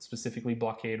for specifically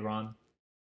Blockade Run.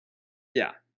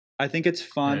 Yeah. I think it's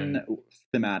fun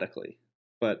thematically,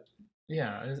 but...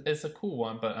 Yeah, it's a cool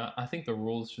one, but I think the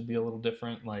rules should be a little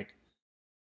different. Like,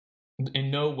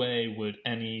 in no way would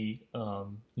any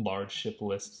large ship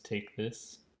list take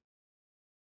this.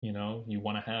 You know, you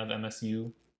want to have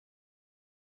MSU.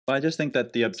 But I just think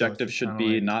that the objective should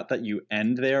be not that you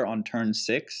end there on turn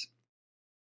 6,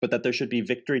 but that there should be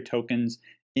victory tokens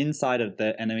inside of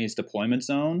the enemy's deployment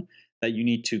zone that you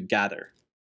need to gather.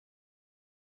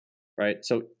 Right?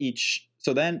 So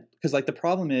then, because like the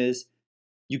problem is,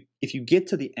 if you get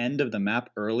to the end of the map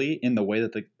early in the way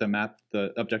that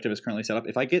the objective is currently set up,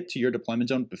 if I get to your deployment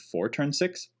zone before turn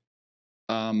 6,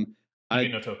 you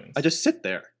get no tokens. I just sit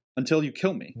there until you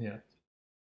kill me. Yeah.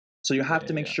 So you have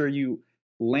to make sure you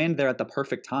land there at the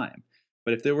perfect time.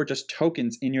 But if there were just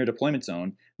tokens in your deployment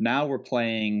zone, now we're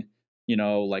playing,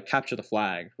 like capture the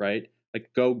flag, right? Like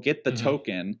go get the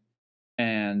token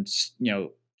and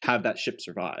have that ship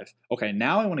survive. Okay,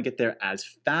 now I want to get there as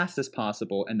fast as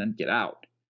possible and then get out.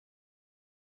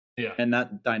 Yeah. And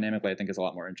that dynamically I think is a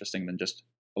lot more interesting than just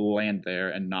land there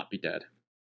and not be dead.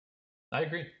 I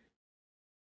agree.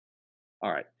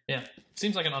 All right. Yeah.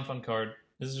 Seems like an unfun card.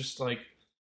 This is just like,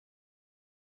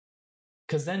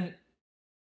 because then,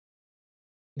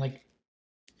 like,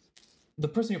 the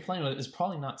person you're playing with is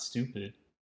probably not stupid.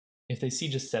 If they see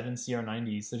just 7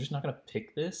 CR90s, they're just not going to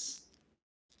pick this.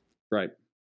 Right.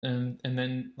 And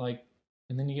then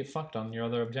you get fucked on your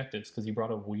other objectives because you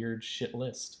brought a weird shit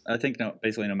list. I think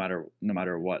basically no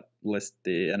matter what list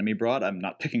the enemy brought, I'm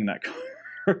not picking that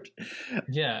card.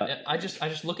 Yeah, I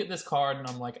just look at this card and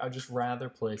I'm like, I'd just rather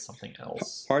play something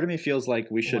else. Part of me feels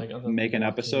like we should make an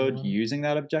episode using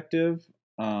that objective,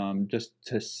 just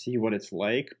to see what it's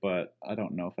like. But I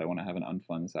don't know if I want to have an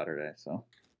unfun Saturday. So,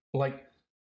 like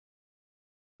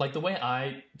the way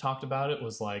I talked about it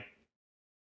was like,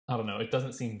 I don't know, it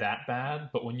doesn't seem that bad,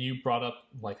 but when you brought up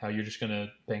like how you're just gonna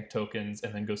bank tokens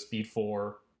and then go speed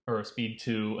 4 or speed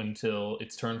 2 until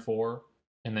it's turn 4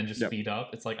 and then just speed up,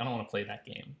 it's like I don't want to play that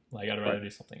game. Like I'd rather do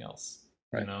something else.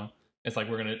 Right. You know? It's like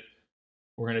we're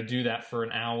gonna do that for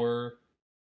an hour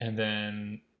and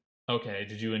then okay,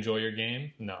 did you enjoy your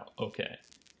game? No. Okay.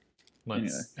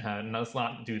 Let's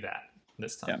not do that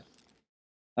this time. Yeah.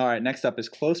 All right, next up is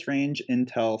Close Range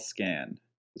Intel Scan.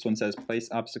 This one says place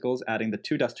obstacles, adding the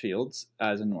 2 dust fields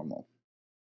as a normal.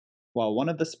 While one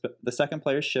of the second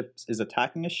player's ships is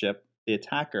attacking a ship, the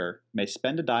attacker may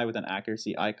spend a die with an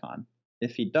accuracy icon.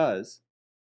 If he does,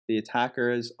 the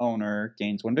attacker's owner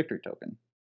gains 1 victory token.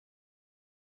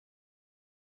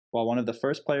 While one of the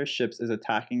first player's ships is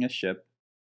attacking a ship,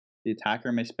 the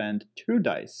attacker may spend 2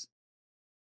 dice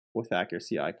with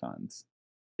accuracy icons.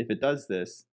 If it does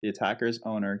this, the attacker's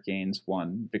owner gains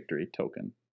 1 victory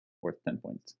token, worth 10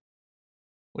 points.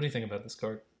 What do you think about this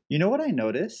card? You know what I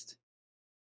noticed?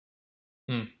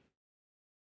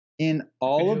 In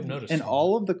all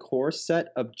of the core set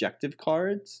objective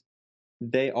cards,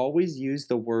 they always use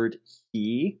the word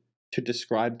he to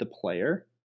describe the player.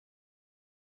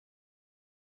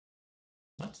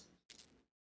 What?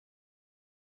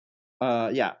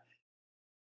 Yeah.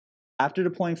 After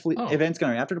deploying events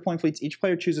gunnery. After deploying fleets, each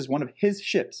player chooses one of his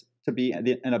ships to be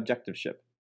an objective ship.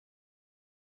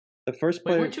 The first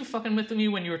player. Wait, weren't you fucking with me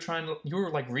when you were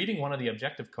like reading one of the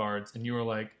objective cards and you were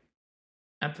like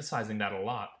emphasizing that a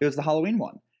lot? It was the Halloween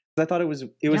one. I thought it was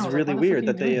really weird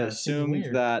that they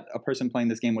assumed that a person playing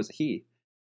this game was a he.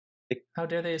 How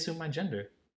dare they assume my gender?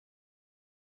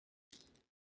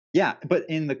 Yeah, but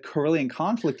in the Corellian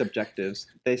conflict objectives,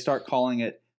 they start calling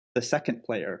it the second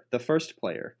player, the first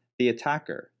player, the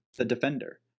attacker, the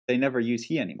defender. They never use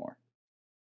he anymore.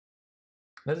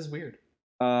 That is weird.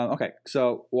 Okay,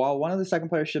 so while one of the second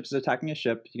player ships is attacking a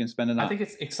ship, you can spend I think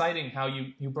it's exciting how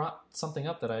you brought something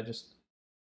up that I just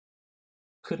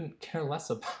couldn't care less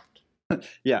about.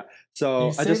 Yeah,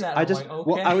 so okay.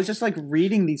 I was just like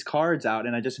reading these cards out,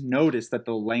 and I just noticed that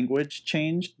the language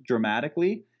changed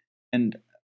dramatically, and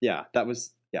yeah, that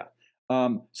was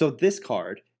so this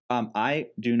card, I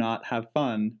do not have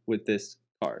fun with this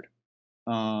card.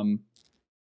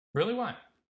 Really? Why?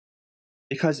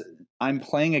 Because I'm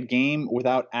playing a game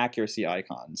without accuracy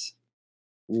icons.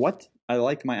 What? I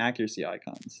like my accuracy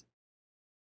icons.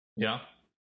 Yeah.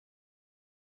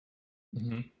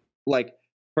 Mm-hmm. Like,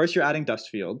 first you're adding dust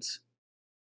fields,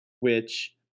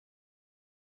 which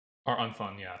are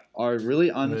unfun, yeah. Are really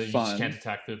unfun. You just can't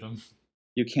attack through them.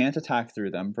 You can't attack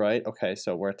through them, right? Okay,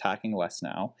 so we're attacking less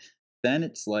now. Then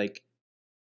it's like,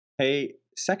 hey,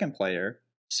 second player,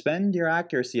 spend your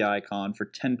accuracy icon for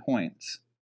 10 points.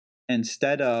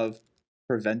 Instead of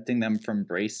preventing them from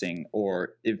bracing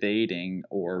or evading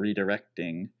or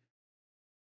redirecting.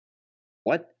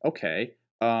 What? Okay.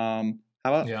 How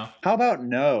about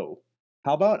no?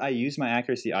 How about I use my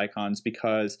accuracy icons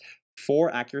because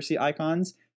 4 accuracy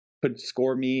icons could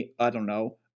score me, I don't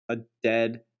know, a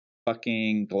dead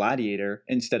fucking gladiator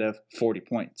instead of 40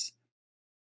 points.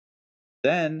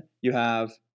 Then you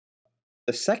have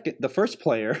the first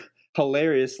player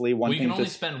hilariously you can only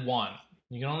spend 1.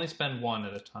 You can only spend 1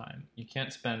 at a time. You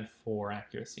can't spend 4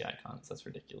 accuracy icons. That's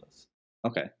ridiculous.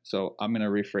 Okay, so I'm going to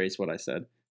rephrase what I said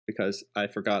because I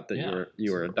forgot that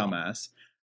you were a dumbass.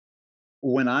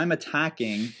 When I'm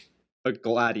attacking a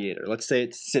gladiator, let's say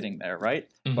it's sitting there, right?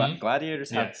 Mm-hmm. But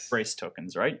gladiators have brace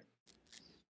tokens, right?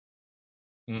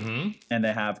 Mm-hmm. And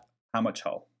they have how much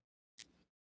hull?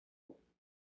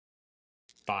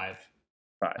 5.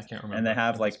 I can't remember. And they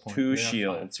have like 2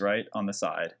 shields, right, on the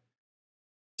side.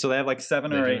 So they have like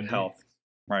 7 or 8 health,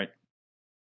 right?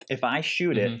 If I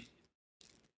shoot it,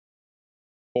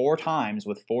 4 times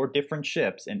with 4 different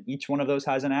ships, and each one of those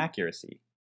has an accuracy.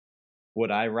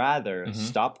 Would I rather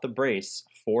stop the brace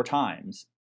 4 times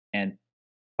and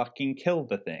fucking kill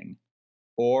the thing?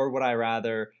 Or would I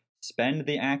rather spend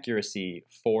the accuracy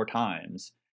 4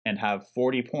 times and have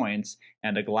 40 points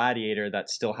and a gladiator that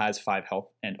still has 5 health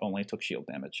and only took shield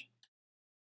damage?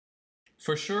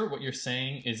 For sure, what you're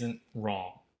saying isn't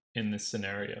wrong in this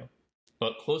scenario.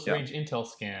 But close range intel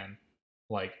scan,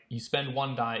 like, you spend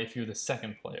 1 die if you're the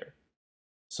second player.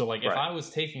 So, like, if I was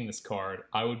taking this card,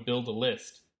 I would build a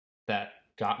list that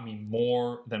got me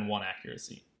more than 1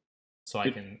 accuracy. So I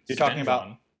can You're talking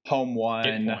about home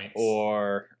 1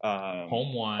 or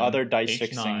home 1, other dice H9s.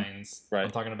 fixing. Right.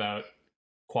 I'm talking about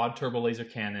quad turbo laser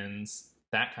cannons,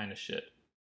 that kind of shit.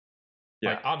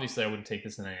 Yeah. Like, obviously, I wouldn't take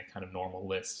this in any kind of normal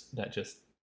list that just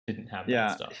didn't have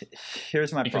that stuff.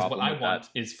 Here's my because problem. Because what I with want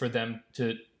is for them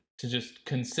to just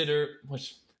consider,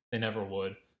 which they never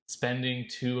would, spending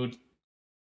 2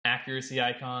 accuracy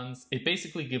icons. It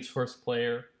basically gives first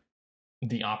player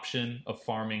the option of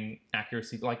farming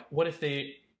accuracy. Like, what if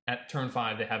they, at turn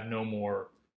 5, they have no more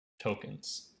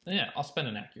tokens? Then yeah, I'll spend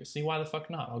an accuracy. Why the fuck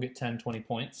not? I'll get 10, 20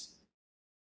 points.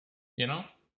 You know?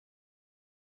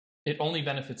 It only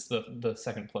benefits the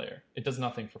second player. It does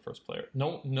nothing for first player.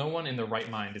 No one in their right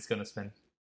mind is going to spend.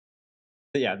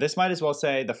 But yeah, this might as well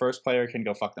say the first player can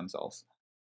go fuck themselves.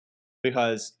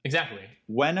 Because exactly,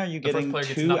 when are you getting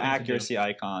 2 accuracy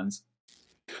icons?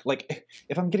 Like,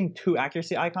 if I'm getting 2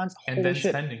 accuracy icons, and then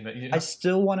shit, spending that, I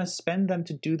still want to spend them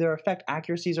to do their effect.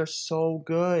 Accuracies are so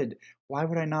good. Why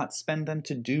would I not spend them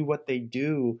to do what they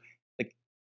do? Like,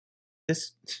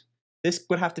 this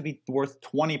would have to be worth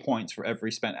 20 points for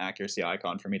every spent accuracy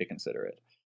icon for me to consider it.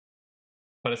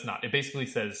 But it's not. It basically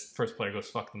says first player goes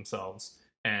fuck themselves.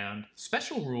 And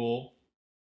special rule,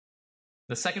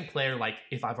 the second player, like,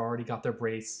 if I've already got their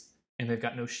brace and they've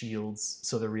got no shields,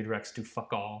 so their redirects do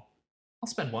fuck all, I'll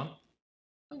spend 1.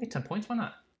 I'll get 10 points. Why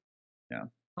not? Yeah.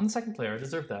 I'm the second player. I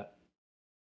deserve that.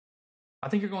 I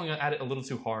think you're going at it a little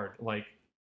too hard. Like,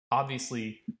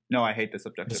 obviously... No, I hate this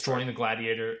objective. Destroying the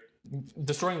gladiator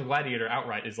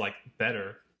outright is, like,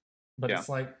 better. But it's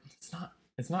like,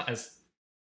 it's not as...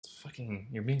 Fucking,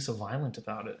 you're being so violent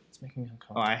about it. It's making me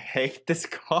uncomfortable. Oh, I hate this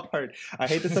card. I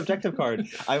hate this objective card.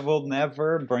 I will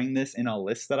never bring this in a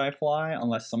list that I fly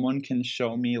unless someone can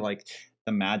show me, like,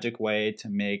 the magic way to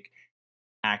make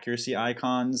accuracy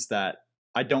icons that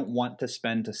I don't want to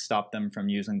spend to stop them from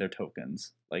using their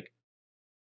tokens. Like,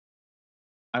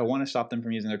 I want to stop them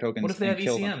from using their tokens. What if they have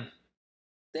ECM? Them.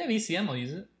 If they have ECM, I'll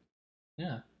use it.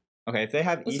 Yeah. Okay, if they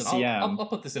have ECM... I'll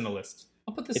put this in a list.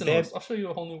 I'll put this in a list. I'll show you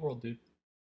a whole new world, dude.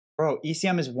 Bro,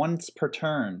 ECM is once per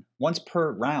turn. Once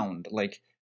per round. Like,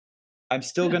 I'm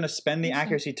still going to spend the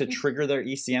accuracy to trigger their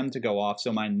ECM to go off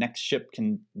so my next ship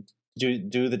can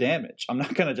do the damage. I'm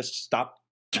not going to just stop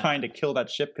trying to kill that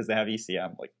ship because they have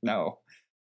ECM. Like, no.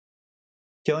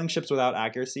 Killing ships without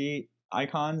accuracy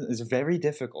icons is very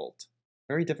difficult.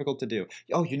 Very difficult to do.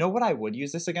 Oh, you know what I would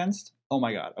use this against? Oh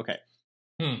my god, okay.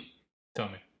 Tell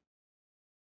me.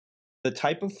 The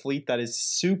type of fleet that is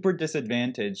super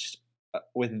disadvantaged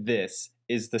with this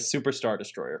is the Super Star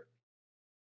Destroyer.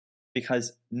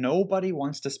 Because nobody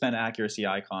wants to spend accuracy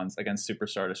icons against Super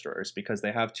Star Destroyers because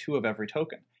they have 2 of every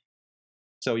token.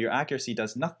 So your accuracy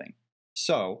does nothing.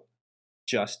 So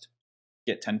just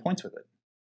get 10 points with it.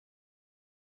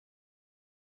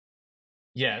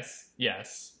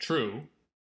 Yes, true.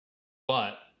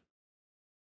 But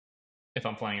if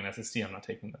I'm flying an SSD, I'm not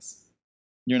taking this.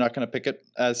 You're not going to pick it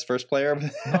as first player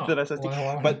with no, the SSD?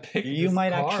 Well, but you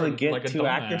might actually get like 2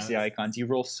 accuracy icons. You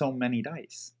roll so many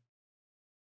dice.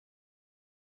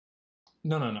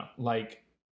 No. Like,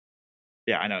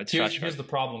 yeah, I know. It's here's the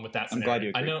problem with that scenario. I'm glad you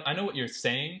agree. I know what you're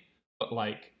saying, but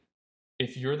like,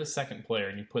 if you're the second player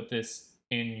and you put this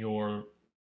in your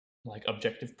like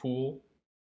objective pool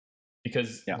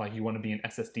because like you want to be an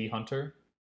SSD hunter,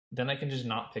 then I can just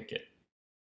not pick it.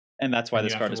 And that's why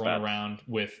this card is bad. Around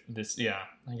with this, yeah,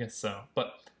 I guess so.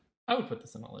 But I would put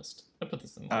this in a list. I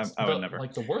would never.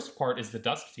 Like, the worst part is the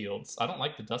dust fields. I don't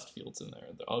like the dust fields in there.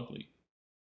 They're ugly.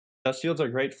 Dust fields are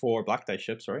great for black dice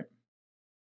ships, right?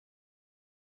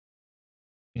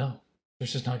 No, they're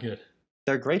just not good.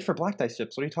 They're great for black dice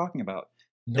ships. What are you talking about?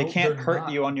 No, they can't hurt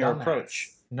you on your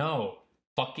approach. No,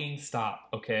 fucking stop.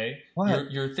 Okay,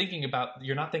 what? You're not thinking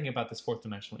about this 4th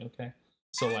dimensionally. Okay,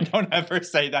 so like, don't ever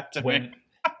say that to me.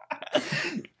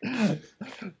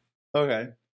 Okay.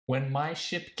 When my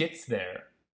ship gets there,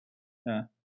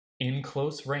 in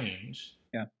close range,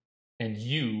 and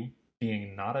you,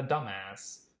 being not a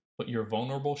dumbass, put your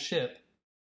vulnerable ship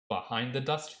behind the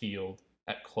dust field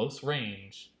at close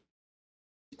range,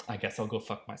 I guess I'll go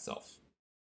fuck myself.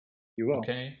 You will.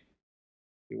 Okay?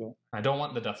 You will. I don't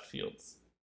want the dust fields.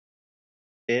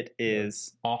 It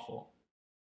is Awful.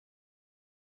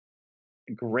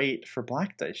 great for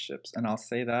black dice ships, and I'll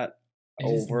say that It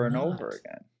is over and not. over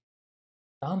again.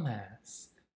 Dumbass.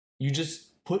 You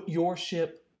just put your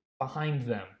ship behind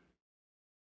them.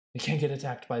 They can't get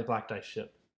attacked by a black dice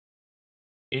ship.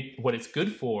 What it's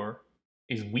good for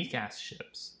is weak ass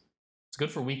ships. It's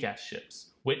good for weak ass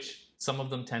ships, which some of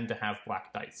them tend to have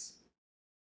black dice.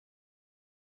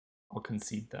 I'll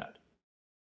concede that.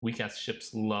 Weak ass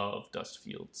ships love dust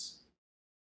fields.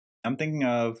 I'm thinking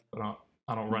of But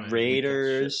I don't run any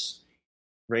Raiders.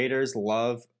 Raiders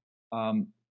love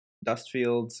dust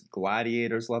fields.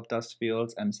 Gladiators love dust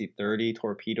fields. MC-30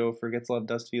 torpedo frigates love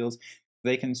dust fields.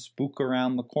 They can spook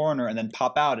around the corner and then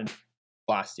pop out and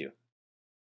blast you.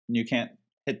 And you can't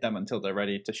hit them until they're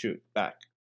ready to shoot back.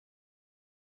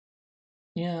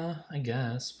 Yeah, I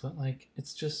guess, but like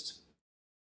it's just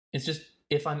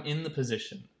if I'm in the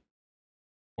position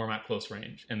where I'm at close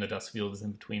range and the dust field is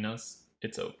in between us,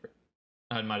 it's over.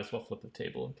 I might as well flip the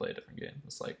table and play a different game.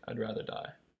 It's like I'd rather die.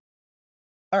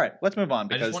 All right, let's move on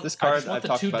because this card I've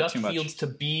talked about dust too much. fields to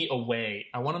be away.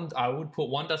 I want them. I would put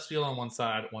one dust field on one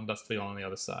side, one dust field on the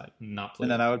other side, and not play.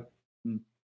 And then I would.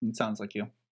 It sounds like you.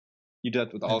 You do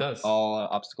that with all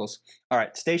obstacles. All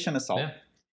right, station assault. Yeah.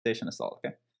 Station assault.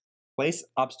 Okay. Place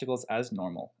obstacles as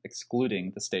normal,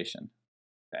 excluding the station.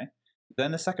 Okay.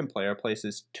 Then the second player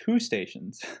places 2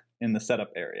 stations in the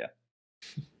setup area.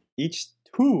 Each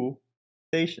 2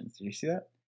 stations. Did you see that?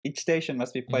 Each station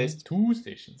must be placed 2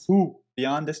 stations.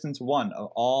 Beyond distance 1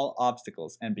 of all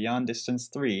obstacles and beyond distance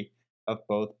 3 of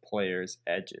both players'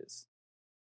 edges.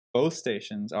 Both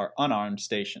stations are unarmed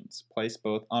stations. Place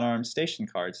both unarmed station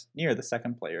cards near the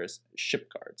second player's ship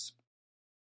cards.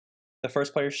 The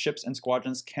first player's ships and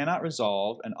squadrons cannot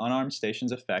resolve an unarmed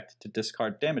station's effect to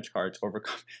discard damage cards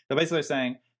overcome. So basically they're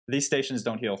saying these stations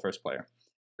don't heal first player.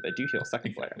 But they do heal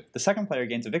second player. The second player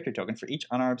gains a victory token for each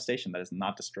unarmed station that is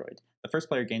not destroyed. The first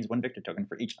player gains 1 victory token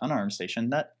for each unarmed station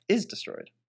that is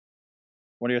destroyed.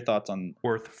 What are your thoughts on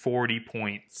Worth 40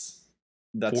 points.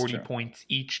 that? 40 points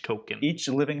each token. Each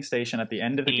living station at the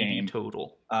end of the 80 game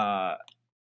total.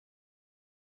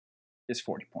 Is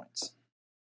 40 points.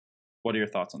 What are your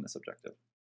thoughts on this objective?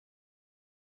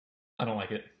 I don't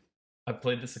like it. I've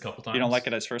played this a couple times. You don't like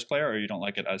it as first player, or you don't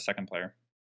like it as second player?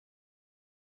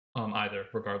 Either,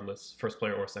 regardless, first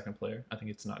player or second player. I think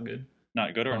it's not good.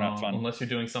 Not good or not fun? Unless you're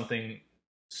doing something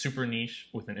super niche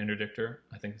with an interdictor,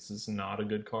 I think this is not a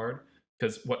good card.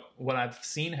 Because what I've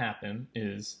seen happen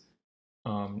is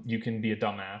you can be a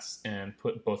dumbass and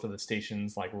put both of the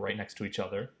stations like right next to each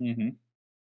other,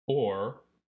 or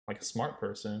like a smart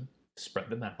person, spread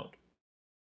them out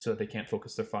so that they can't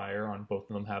focus their fire on both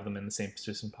of them. Have them in the same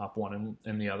position, pop one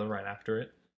and the other right after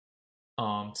it.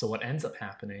 So what ends up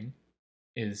happening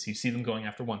is you see them going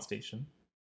after one station,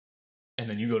 and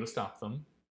then you go to stop them.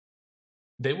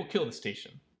 They will kill the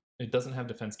station. It doesn't have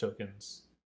defense tokens,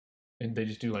 and they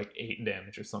just do like 8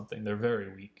 damage or something. They're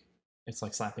very weak. It's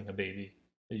like slapping a baby.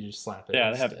 You just slap it.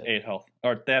 Yeah, they have 8 health.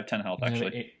 Or they have 10 health,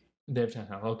 actually. They have 10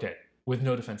 health. Okay. With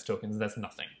no defense tokens, that's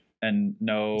nothing. And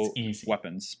no It's easy.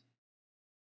 weapons.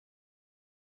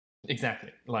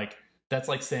 Exactly. Like, that's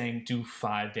like saying do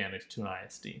 5 damage to an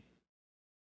ISD.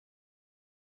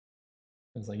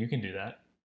 It's like, you can do that.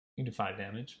 You can do 5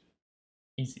 damage.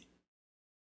 Easy.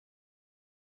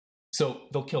 So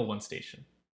they'll kill one station.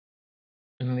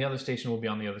 And then the other station will be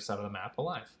on the other side of the map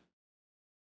alive.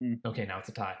 Okay, now it's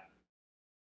a tie.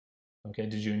 Okay,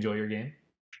 did you enjoy your game?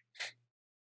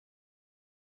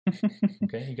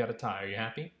 Okay, you got a tie. Are you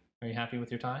happy? Are you happy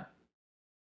with your tie?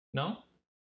 No?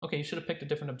 Okay, you should have picked a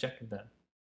different objective then.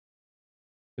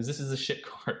 Because this is a shit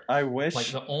card. I wish. Like,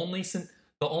 the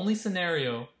only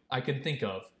scenario I can think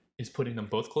of is putting them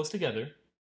both close together,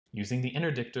 using the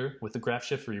interdictor with the graph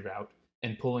shift reroute,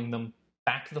 and pulling them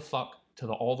back the fuck to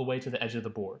all the way to the edge of the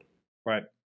board. Right.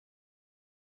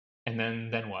 And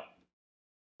then what?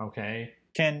 Okay.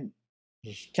 Can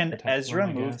Ezra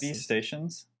move these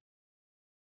stations?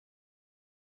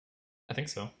 I think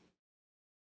so.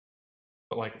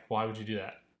 But like, why would you do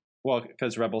that? Well,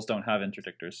 because rebels don't have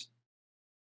interdictors.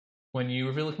 When you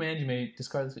reveal a command, you may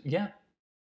discard this. Yeah.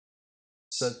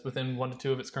 So it's within 1 to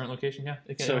 2 of its current location. Yeah.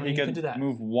 So he can do that.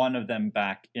 Move one of them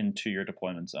back into your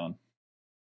deployment zone.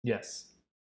 Yes.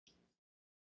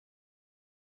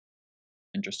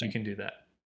 Interesting. You can do that.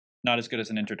 Not as good as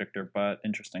an interdictor, but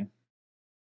interesting.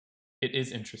 It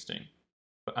is interesting,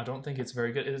 but I don't think it's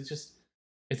very good.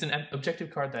 It's an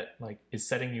objective card that like is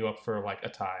setting you up for like a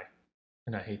tie,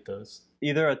 and I hate those.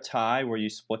 Either a tie where you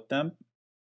split them,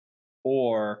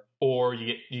 or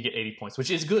you get 80 points, which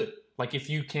is good. Like, if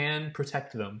you can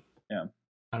protect them. Yeah.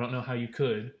 I don't know how you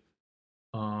could.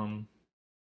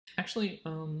 Actually,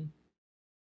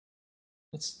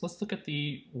 let's look at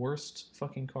the worst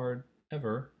fucking card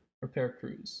ever. Repair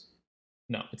Cruise.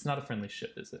 No, it's not a friendly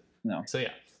ship, is it? No. So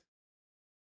yeah.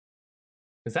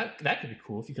 Because that could be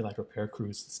cool if you could like repair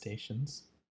cruise stations.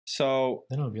 So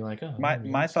Then it would be like, oh.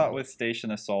 my thought with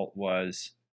Station Assault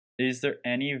was, is there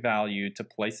any value to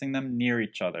placing them near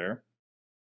each other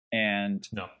and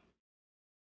No.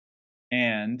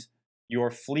 and your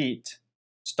fleet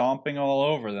stomping all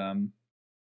over them,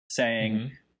 saying,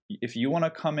 Mhm. if you want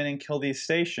to come in and kill these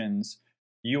stations,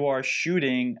 you are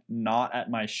shooting not at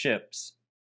my ships.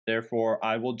 Therefore,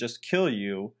 I will just kill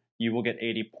you. You will get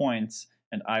 80 points,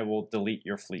 and I will delete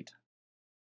your fleet.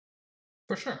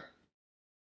 For sure.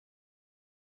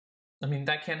 I mean,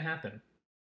 that can happen.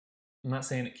 I'm not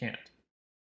saying it can't.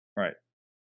 Right.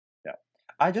 Yeah.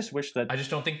 I just wish that... I just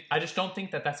don't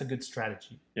think that that's a good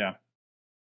strategy. Yeah.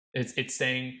 It's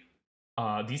saying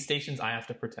these stations I have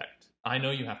to protect. I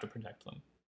know you have to protect them.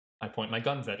 I point my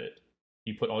guns at it.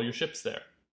 You put all your ships there.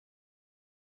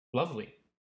 Lovely.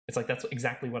 It's like that's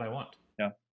exactly what I want. Yeah.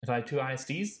 If I have 2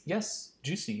 ISDs, yes,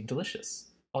 juicy,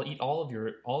 delicious. I'll eat all of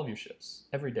your ships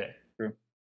every day. True.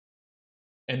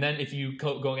 And then if you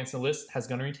go against a list that has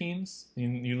gunnery teams,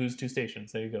 you lose 2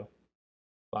 stations. There you go.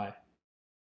 Bye.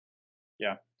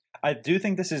 Yeah. I do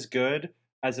think this is good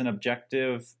as an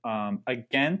objective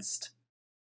against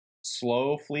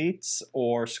slow fleets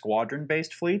or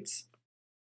squadron-based fleets.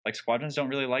 Like, squadrons don't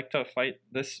really like to fight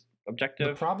this objective.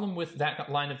 The problem with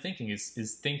that line of thinking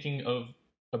is thinking of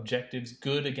objectives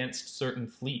good against certain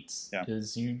fleets. Yeah.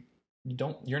 Because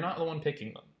you're not the one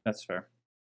picking them. That's fair.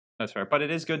 That's fair. But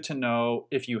it is good to know,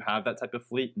 if you have that type of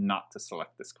fleet, not to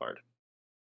select this card.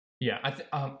 Yeah.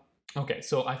 Okay,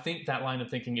 so I think that line of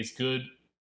thinking is good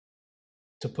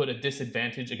to put a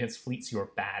disadvantage against fleets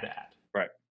you're bad at. Right.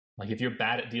 Like, if you're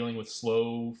bad at dealing with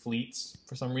slow fleets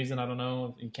for some reason, I don't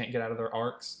know, you can't get out of their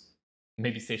arcs,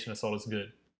 maybe Station Assault is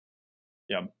good.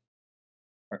 Yeah.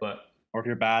 But Or if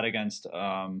you're bad against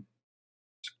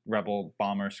rebel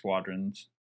bomber squadrons.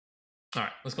 all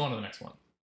right, let's go on to the next one.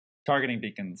 Targeting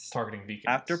beacons. Targeting beacons.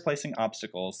 After placing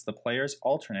obstacles, the players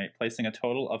alternate placing a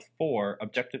total of 4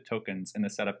 objective tokens in the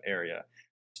setup area,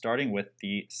 starting with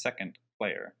the second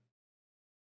player.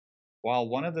 While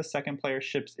one of the second player's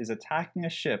ships is attacking a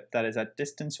ship that is at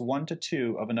distance 1 to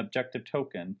 2 of an objective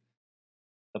token,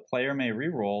 the player may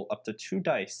reroll up to 2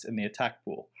 dice in the attack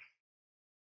pool.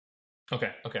 Okay,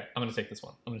 I'm going to take this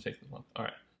one. All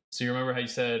right. So you remember how you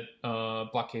said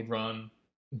Blockade Run,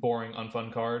 boring,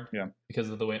 unfun card? Yeah. Because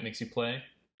of the way it makes you play?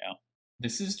 Yeah.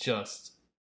 This is just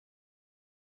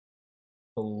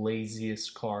the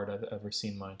laziest card I've ever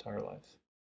seen in my entire life.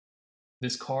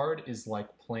 This card is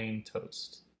like plain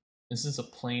toast. This is a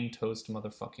plain toast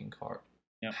motherfucking card.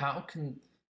 Yeah. How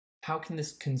can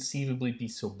this conceivably be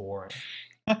so boring?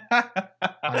 I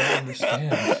don't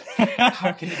understand.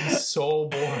 How can it be so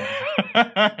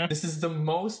boring? This is the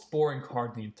most boring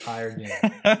card in the entire game.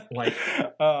 Like,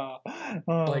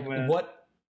 man. what?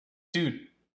 Dude,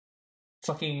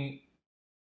 fucking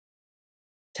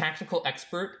tactical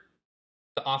expert,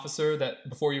 the officer that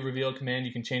before you reveal a command,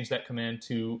 you can change that command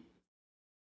to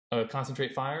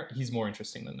concentrate fire. He's more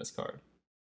interesting than this card.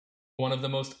 One of the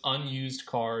most unused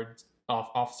cards,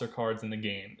 officer cards in the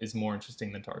game, is more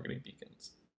interesting than targeting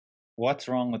beacons. What's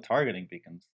wrong with targeting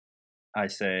beacons? I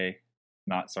say,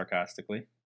 not sarcastically.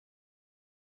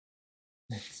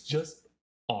 It's just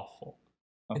awful.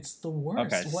 Oh. It's the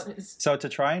worst. Okay. What is? So to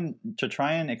try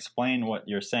and explain what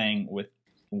you're saying with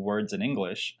words in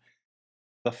English,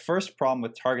 the first problem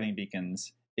with targeting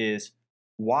beacons is,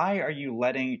 why are you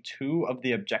letting 2 of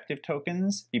the objective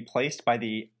tokens be placed by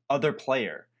the other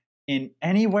player in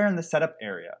anywhere in the setup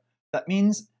area? That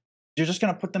means you're just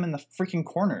going to put them in the freaking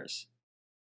corners,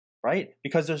 right?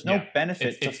 Because there's no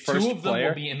benefit to first 2 of them player.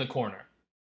 will be in the corner.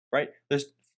 Right?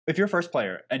 If you're first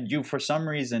player and you for some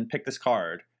reason pick this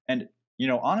card, and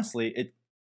honestly,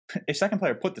 if second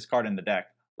player put this card in the deck,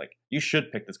 like, you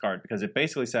should pick this card because it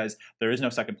basically says there is no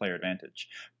second player advantage.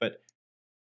 But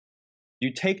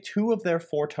you take 2 of their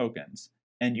 4 tokens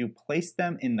and you place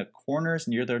them in the corners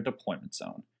near their deployment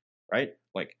zone, right?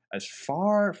 Like, as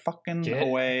far fucking Get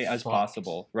away as fucked.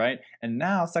 possible, right? And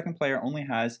now second player only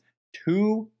has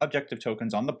 2 objective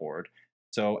tokens on the board.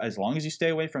 So as long as you stay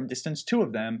away from distance 2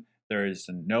 of them, there is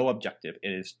no objective. It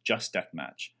is just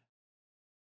deathmatch.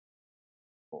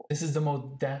 This is the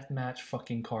most deathmatch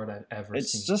fucking card I've ever seen.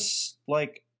 It's just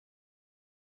like,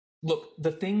 Look,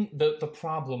 the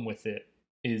problem with it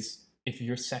is, if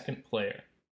you're second player,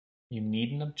 you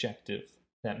need an objective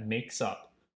that makes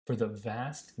up for the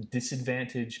vast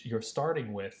disadvantage you're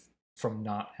starting with from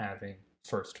not having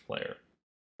first player.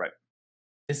 Right.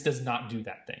 This does not do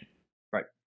that thing. Right.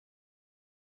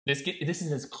 This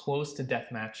is as close to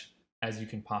deathmatch as you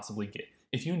can possibly get.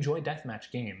 If you enjoy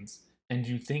deathmatch games and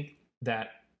you think that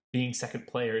being second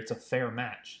player, it's a fair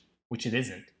match, which it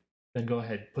isn't, then go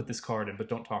ahead, put this card in, but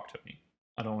don't talk to me.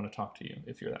 I don't want to talk to you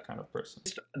if you're that kind of person.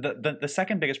 The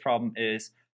second biggest problem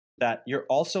is that you're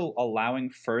also allowing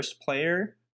first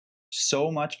player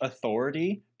so much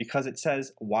authority because it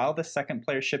says while the second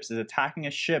player ship is attacking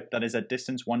a ship that is at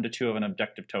distance 1 to 2 of an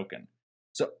objective token.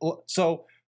 So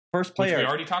first player, which we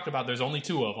already talked about, there's only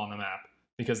 2 of on the map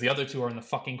because the other 2 are in the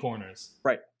fucking corners.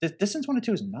 Right. Distance 1 to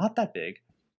 2 is not that big.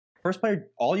 First player,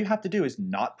 all you have to do is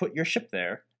not put your ship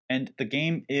there, and the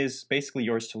game is basically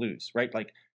yours to lose, right?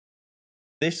 Like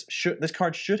this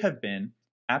card should have been,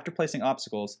 after placing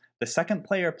obstacles, the second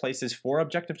player places 4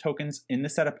 objective tokens in the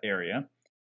setup area.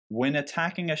 When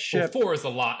attacking a ship, well, 4 is a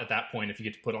lot at that point. If you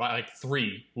get to put like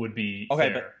 3 would be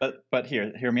okay, fair. but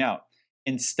hear me out.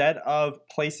 Instead of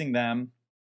placing them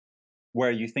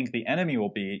where you think the enemy will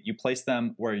be, you place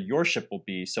them where your ship will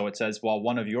be. So it says while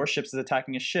one of your ships is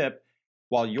attacking a ship,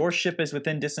 while your ship is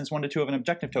within distance 1 to 2 of an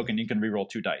objective token, you can reroll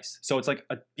 2 dice. So it's like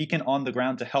a beacon on the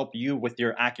ground to help you with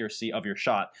your accuracy of your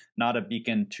shot, not a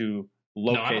beacon to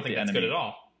locate the enemy. No, I don't think that's good at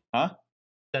all. Huh?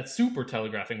 That's super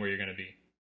telegraphing where you're going to be.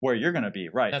 Where you're going to be,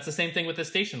 right. That's the same thing with the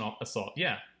station assault,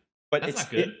 yeah. But that's not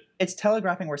good. It's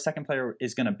telegraphing where second player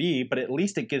is going to be, but at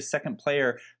least it gives second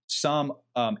player some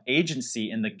agency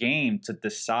in the game to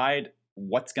decide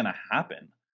what's going to happen.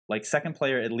 Like second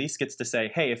player at least gets to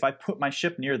say, hey, if I put my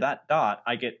ship near that dot,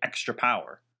 I get extra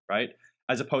power, right?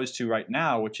 As opposed to right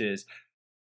now, which is,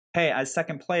 hey, as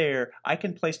second player, I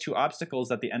can place 2 obstacles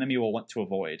that the enemy will want to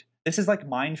avoid. This is like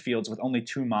minefields with only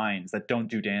 2 mines that don't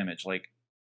do damage. Like,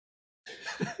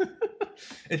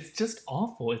 it's just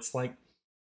awful. It's like,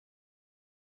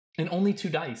 and only 2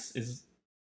 dice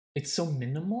it's so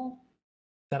minimal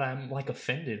that I'm like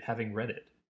offended having read it.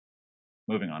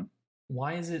 Moving on.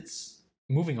 Why is it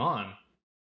moving on?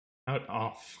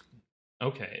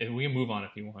 Okay, we can move on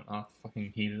if you want. I'm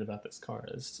fucking heated about this card.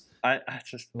 It's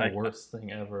just the worst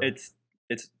thing ever. It's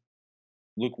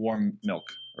lukewarm milk,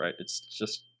 right? It's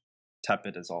just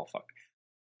tepid as all fuck.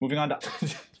 Moving on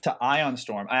to Ion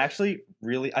Storm. I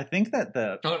think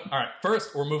that all right,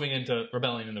 first we're moving into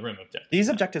Rebellion in the Rim objectives. These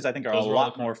objectives I think are a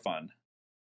lot more fun.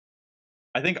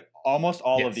 I think almost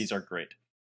all of these are great.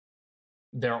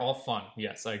 They're all fun.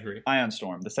 Yes, I agree. Ion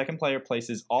Storm. The second player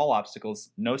places all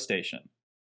obstacles, no station.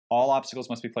 All obstacles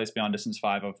must be placed beyond distance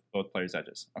 5 of both players'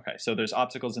 edges. Okay, so there's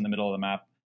obstacles in the middle of the map.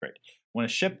 Great. When a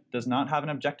ship does not have an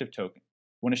objective token,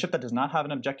 when a ship that does not have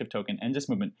an objective token ends its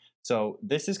movement. So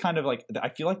this is kind of like, I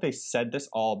feel like they said this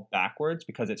all backwards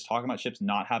because it's talking about ships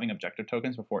not having objective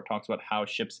tokens before it talks about how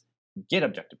ships get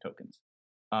objective tokens.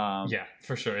 Yeah,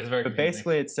 for sure. It's very But confusing.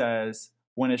 basically it says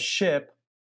when a ship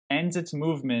ends its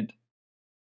movement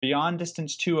beyond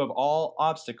distance 2 of all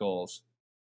obstacles,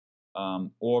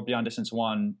 or beyond distance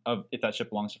 1 of if that ship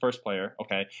belongs to first player,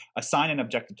 okay, assign an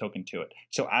objective token to it.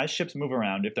 So as ships move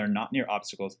around, if they're not near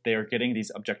obstacles, they are getting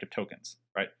these objective tokens,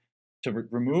 right? To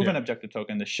remove an objective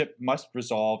token, the ship must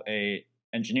resolve a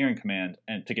engineering command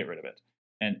and to get rid of it.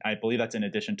 And I believe that's in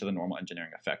addition to the normal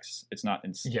engineering effects. It's not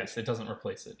in. Yes, it doesn't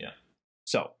replace it, yeah.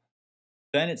 So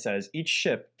then it says each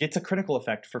ship gets a critical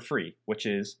effect for free, which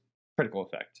is critical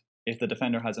effect. If the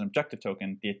defender has an objective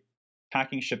token, the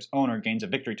attacking ship's owner gains a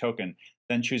victory token,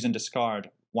 then choose and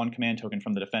discard 1 command token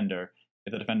from the defender.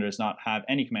 If the defender does not have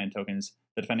any command tokens,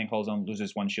 the defending hull zone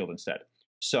loses 1 shield instead.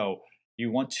 So you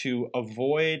want to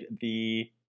avoid the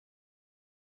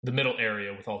middle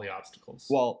area with all the obstacles.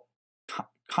 Well,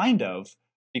 kind of,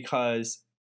 because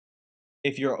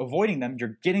if you're avoiding them,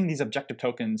 you're getting these objective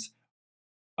tokens,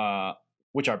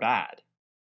 which are bad.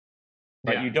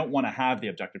 Right? Yeah. You don't want to have the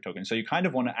objective token, so you kind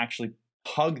of want to actually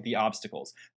hug the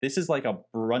obstacles. This is like a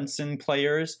Brunson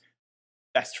player's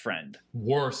best friend.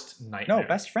 Worst nightmare. No,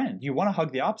 best friend. You want to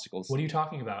hug the obstacles. What are you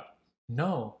talking about?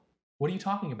 No. What are you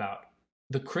talking about?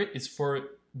 The crit is for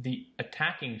the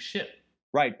attacking ship.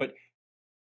 Right, but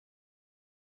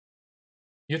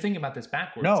you're thinking about this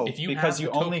backwards. No, if you because have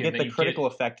you only get the critical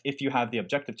effect if you have the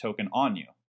objective token on you.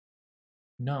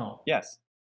 No. Yes.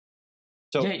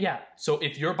 So yeah. So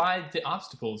if you're by the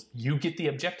obstacles, you get the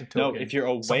objective token. No, if you're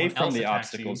away from the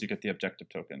obstacles, you get the objective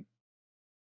token.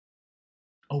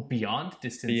 Oh, beyond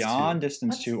distance 2? Beyond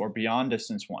distance 2 or beyond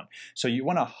distance 1. So you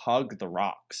want to hug the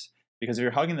rocks. Because if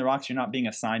you're hugging the rocks, you're not being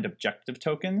assigned objective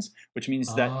tokens, which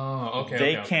means that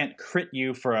they can't crit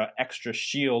you for an extra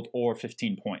shield or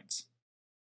 15 points.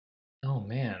 Oh,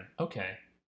 man. Okay.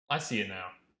 I see it now.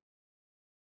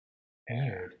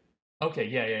 Weird. Okay,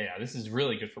 yeah. This is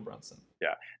really good for Brunson.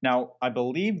 Now, I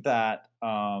believe that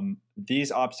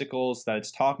these obstacles that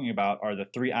it's talking about are the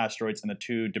 3 asteroids and the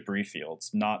 2 debris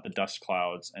fields, not the dust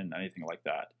clouds and anything like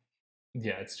that.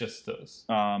 Yeah, it's just those.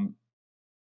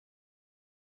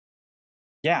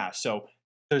 Yeah, so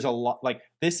there's a lot, like,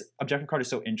 this objective card is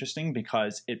so interesting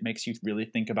because it makes you really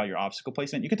think about your obstacle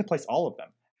placement. You get to place all of them.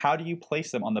 How do you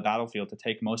place them on the battlefield to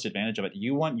take most advantage of it?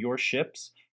 You want your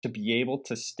ships to be able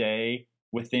to stay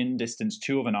within distance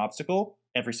 2 of an obstacle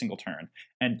every single turn.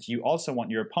 And you also want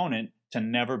your opponent to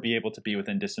never be able to be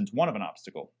within distance 1 of an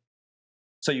obstacle.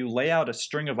 So you lay out a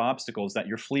string of obstacles that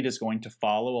your fleet is going to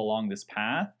follow along this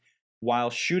path while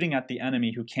shooting at the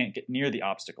enemy who can't get near the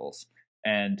obstacles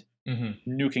and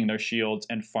nuking their shields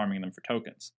and farming them for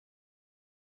tokens.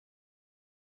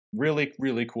 Really,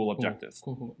 really cool objective.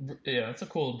 Cool. Yeah, that's a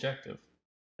cool objective.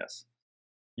 Yes.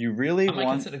 You really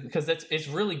want, because it's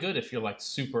really good if you're like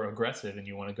super aggressive and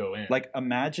you want to go in. like,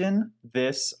 imagine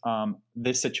this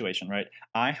this situation, right?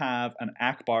 I have an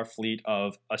Akbar fleet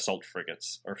of assault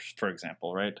frigates, or for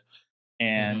example, right?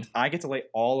 And I get to lay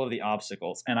all of the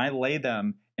obstacles, and I lay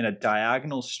them in a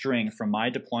diagonal string from my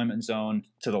deployment zone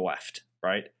to the left,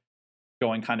 right?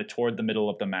 Going kind of toward the middle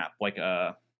of the map, like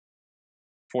a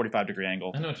 45-degree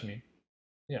angle. I know what you mean.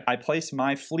 Yeah. I place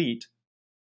my fleet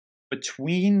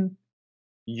between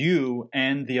you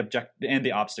and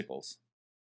the obstacles,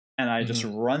 and I just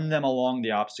run them along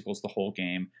the obstacles the whole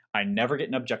game. I never get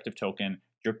an objective token.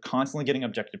 You're constantly getting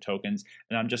objective tokens,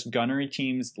 and I'm just gunnery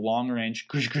teams long range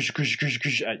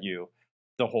at you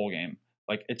the whole game.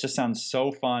 Like, it just sounds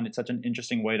so fun. It's such an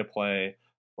interesting way to play.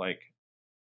 Like,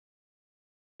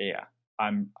 yeah,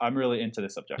 I'm really into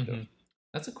this objective.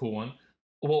 That's a cool one.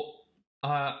 Well,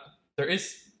 there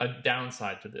is a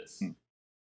downside to this.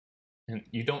 And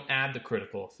you don't add the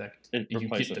critical effect. You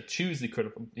get to choose the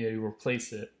critical. Yeah, you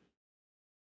replace it.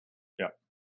 Yeah.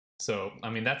 So, I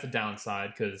mean, that's a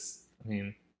downside because,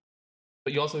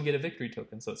 but you also get a victory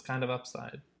token, so it's kind of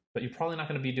upside. But you're probably not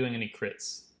going to be doing any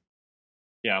crits.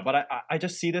 Yeah, but I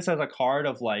just see this as a card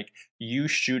of, like, you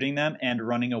shooting them and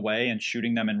running away and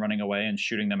shooting them and running away and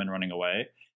shooting them and running away.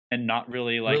 And not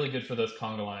really, like... Really good for those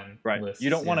conga line lists. You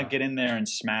don't want to get in there and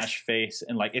smash face.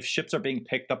 And, like, if ships are being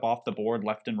picked up off the board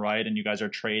left and right and you guys are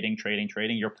trading,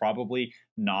 you're probably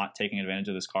not taking advantage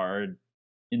of this card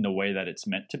in the way that it's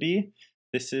meant to be.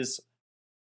 This is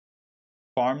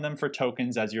farm them for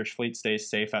tokens as your fleet stays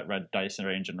safe at red dice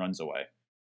range and runs away.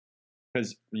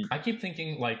 Because I keep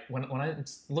thinking, like, when I'm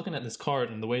looking at this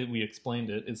card and the way we explained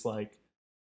it, is like,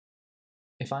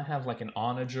 if I have, like, an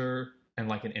onager and,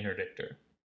 like, an interdictor.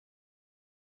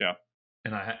 Yeah.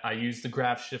 And I use the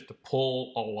graph shift to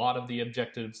pull a lot of the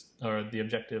objectives, or the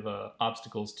objective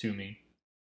obstacles to me.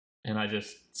 And I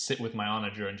just sit with my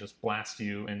onager and just blast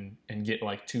you and get,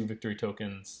 like, 2 victory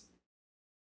tokens.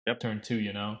 Yep. Turn 2,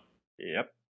 you know?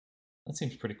 Yep. That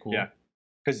seems pretty cool. Yeah.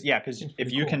 Because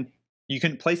if you can... You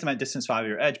can place them at distance 5 of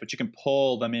your edge, but you can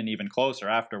pull them in even closer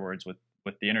afterwards with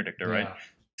the interdictor, right?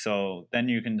 So then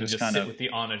you can just kind of sit with the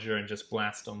onager and just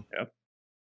blast them. Yep.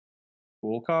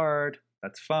 Cool card.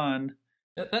 That's fun.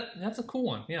 That's a cool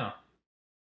one, yeah.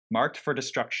 Marked for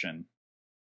destruction.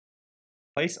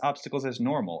 Place obstacles as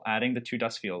normal, adding the 2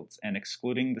 dust fields and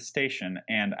excluding the station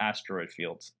and asteroid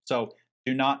fields. So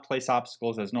do not place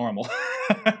obstacles as normal.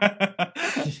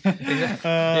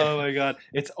 Oh my god.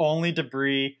 It's only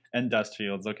debris and dust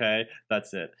fields, okay?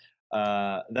 That's it.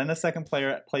 Then the second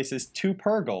player places 2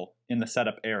 Purrgil in the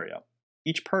setup area.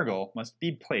 Each Purrgil must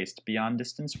be placed beyond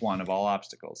distance 1 of all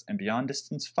obstacles and beyond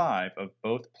distance 5 of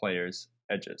both players'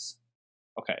 edges.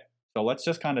 Okay, so let's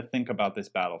just kind of think about this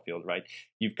battlefield, right?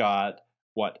 You've got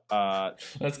what?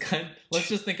 Let's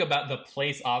just think about the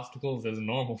place obstacles as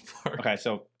normal part. Okay,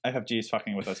 so FFG is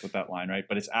fucking with us with that line, right?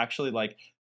 But it's actually like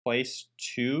place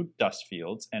 2 dust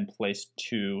fields and place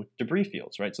 2 debris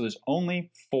fields, right? So there's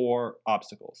only 4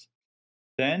 obstacles.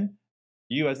 Then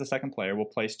you, as the second player, will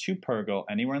place 2 Purrgil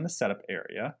anywhere in the setup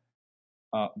area,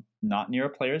 not near a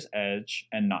player's edge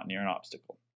and not near an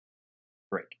obstacle.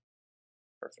 Great.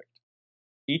 Perfect.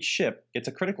 Each ship gets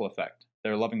a critical effect.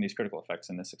 They're loving these critical effects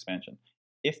in this expansion.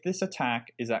 If this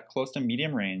attack is at close to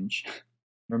medium range,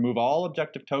 remove all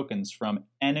objective tokens from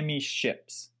enemy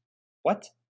ships. What?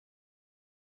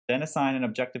 Then assign an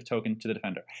objective token to the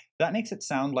defender. That makes it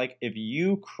sound like if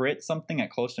you crit something at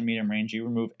close to medium range, you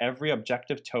remove every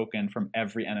objective token from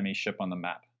every enemy ship on the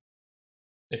map.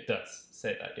 It does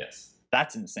say that, yes.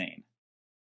 That's insane.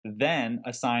 Then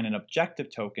assign an objective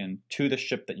token to the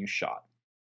ship that you shot.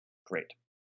 Great.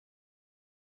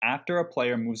 After a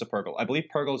player moves a Purrgil, I believe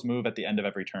Purrgils move at the end of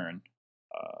every turn,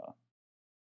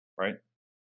 right?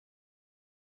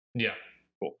 Yeah.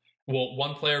 Cool. Well,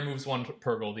 one player moves one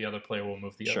Purgle, the other player will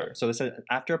move the Sure. other. So this is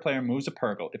after a player moves a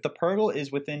Purgle. If the Purgle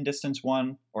is within distance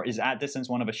 1 or is at distance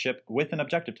 1 of a ship with an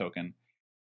objective token,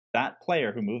 that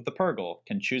player who moved the Purgle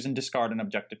can choose and discard an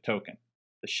objective token.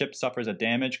 The ship suffers a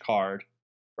damage card,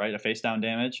 right? A face down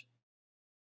damage.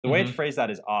 The way to phrase that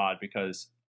is odd because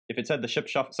if it said the ship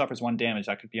suffers 1 damage,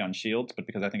 that could be on shields, but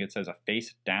because I think it says a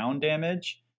face down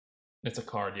damage, It's a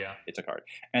card, yeah. it's a card.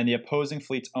 And the opposing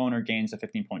fleet's owner gains a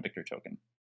 15-point victory token.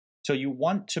 So you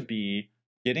want to be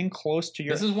getting close to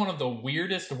your... This is one of the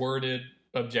weirdest worded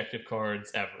objective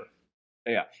cards ever.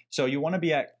 Yeah. So you want to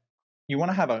be at... You want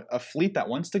to have a fleet that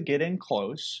wants to get in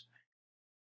close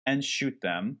and shoot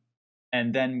them,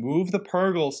 and then move the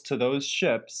Purgles to those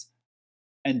ships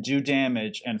and do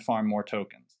damage and farm more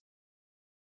tokens.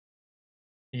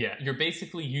 Yeah, you're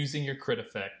basically using your crit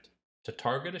effect to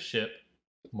target a ship,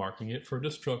 marking it for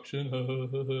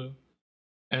destruction,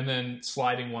 and then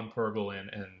sliding one Purgle in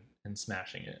and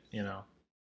smashing it, you know?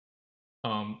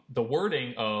 The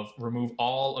wording of remove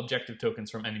all objective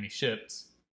tokens from enemy ships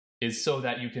is so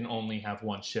that you can only have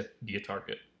one ship be a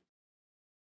target.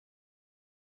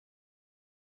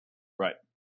 Right.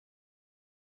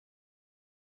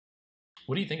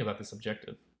 What do you think about this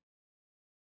objective?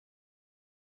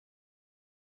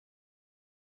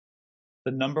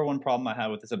 The number one problem I have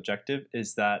with this objective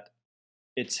is that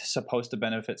it's supposed to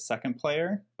benefit second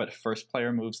player, but first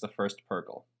player moves the first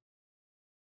Purgle.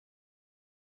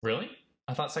 Really?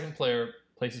 I thought second player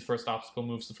places first obstacle,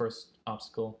 moves the first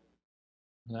obstacle,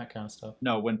 and that kind of stuff.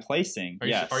 No, when placing,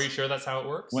 yes. Are you sure that's how it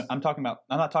works? I'm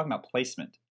not talking about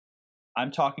placement.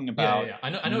 I'm talking about I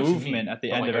know what you mean, movement at the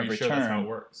but, end like, of are you every sure turn. That's how it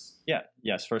works? Yeah,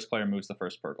 yes, first player moves the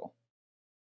first Purgle.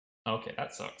 Okay,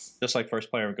 that sucks. Just like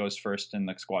first player goes first in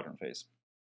the squadron phase.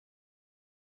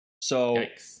 So,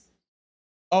 Yikes.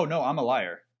 oh no, I'm a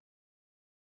liar.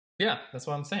 Yeah, that's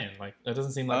what I'm saying. Like, that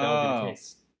doesn't seem like that would be the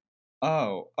case.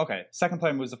 Oh, okay. Second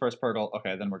player moves the first Purgle.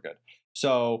 Okay, then we're good.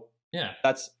 So Yeah.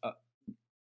 that's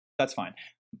fine.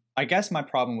 I guess my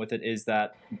problem with it is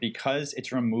that because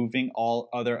it's removing all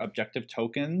other objective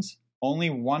tokens, only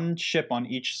one ship on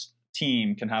each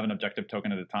team can have an objective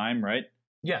token at a time, right?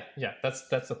 Yeah. That's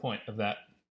the point of that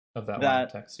line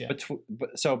of text. Yeah.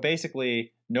 So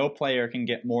basically, no player can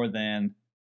get more than,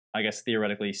 I guess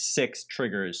theoretically, 6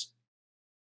 triggers,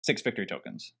 6 victory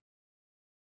tokens.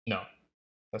 No,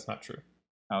 that's not true.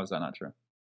 How is that not true?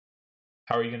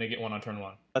 How are you going to get one on turn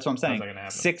 1? That's what I'm saying. How's that gonna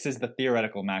happen? 6 is the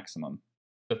theoretical maximum.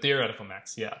 The theoretical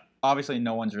max, yeah. Obviously,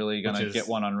 no one's really going to get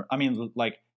one on... I mean,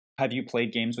 like, have you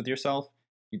played games with yourself?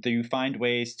 Do you find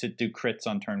ways to do crits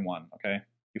on turn 1, okay?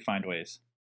 You find ways.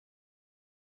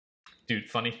 Dude,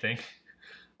 funny thing.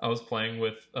 I was playing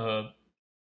with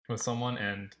someone,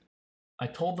 and I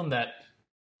told them that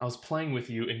I was playing with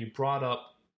you, and you brought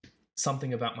up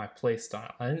something about my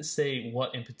playstyle. I didn't say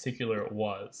what in particular it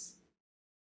was.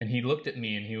 And he looked at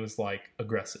me, and he was like,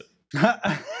 aggressive.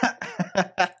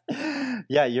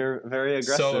 Yeah, you're very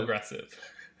aggressive. So aggressive.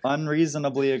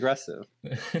 Unreasonably aggressive.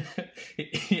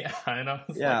 Yeah, and I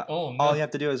was Yeah. like, oh no. All you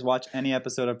have to do is watch any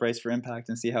episode of Brace for Impact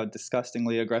and see how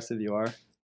disgustingly aggressive you are.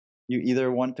 You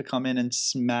either want to come in and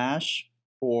smash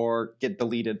or get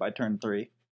deleted by turn 3.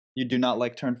 You do not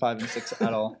like turn 5 and 6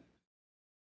 at all.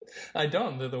 I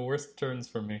don't. They're the worst turns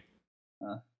for me.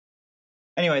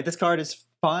 Anyway, this card is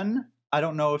fun. I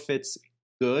don't know if it's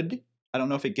good. I don't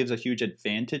know if it gives a huge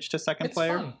advantage to second It's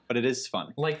player, fun. but it is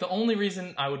fun. Like, the only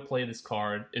reason I would play this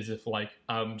card is if, like,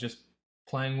 I'm just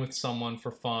playing with someone for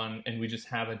fun and we just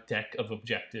have a deck of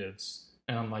objectives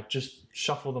and I'm like, just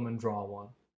shuffle them and draw one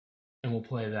and we'll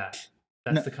play that.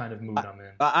 That's the kind of mood I'm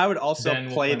in. I would also Then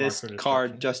we'll play play this Mark for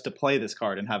card Destruction. just to play this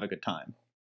card and have a good time.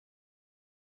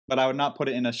 But I would not put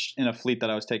it in a fleet that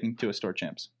I was taking to a store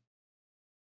champs.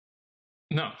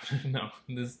 No.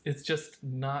 It's just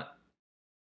not...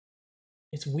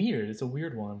 It's weird. It's a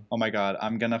weird one. Oh my god,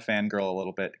 I'm gonna fangirl a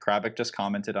little bit. Krabic just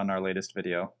commented on our latest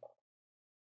video.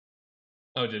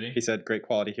 Oh, did he? He said, "Great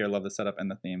quality here. Love the setup and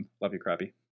the theme. Love you,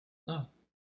 Krabby." Oh.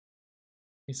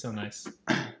 He's so nice.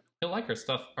 He'll like our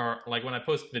stuff. Or, like, when I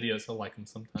post videos, he'll like them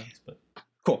sometimes, but...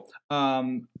 Cool.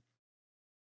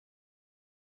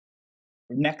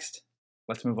 Next,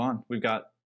 let's move on. We've got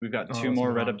two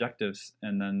more red objectives,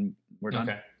 and then we're done.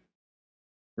 Okay.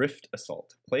 Rift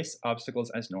Assault. Place obstacles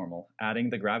as normal, adding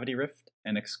the gravity rift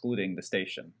and excluding the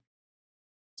station.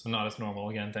 So not as normal.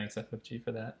 Again, thanks FFG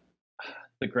for that.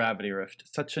 The gravity rift.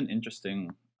 Such an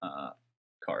interesting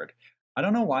card. I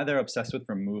don't know why they're obsessed with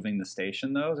removing the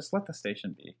station, though. Just let the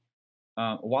station be.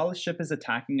 While a ship is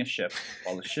attacking a ship, Just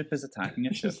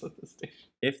let the station.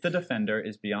 if the defender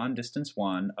is beyond distance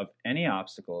 1 of any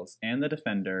obstacles and the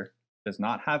defender does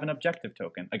not have an objective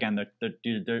token. Again,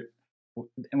 they're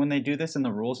and when they do this in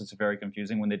the rules, it's very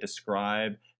confusing when they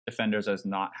describe defenders as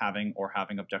not having or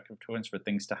having objective tokens for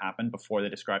things to happen before they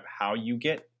describe how you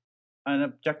get an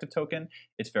objective token.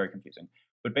 It's very confusing.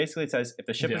 But basically it says if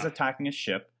the ship is attacking a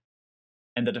ship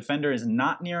and the defender is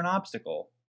not near an obstacle,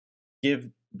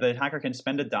 the attacker can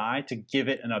spend a die to give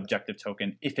it an objective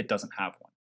token if it doesn't have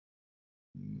one.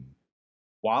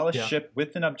 While a ship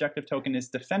with an objective token is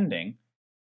defending,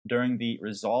 during the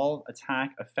resolve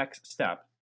attack effects step,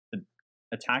 the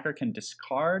attacker can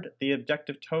discard the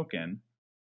objective token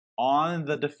on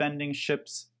the defending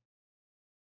ship's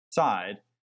side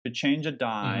to change a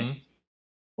die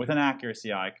with an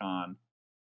accuracy icon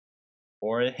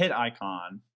or a hit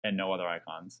icon and no other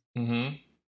icons.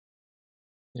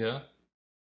 Yeah.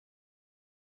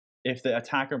 If the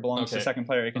attacker belongs to the second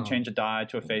player, it can change a die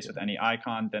to a face with any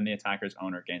icon, then the attacker's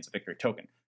owner gains a victory token.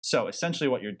 So essentially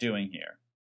what you're doing here.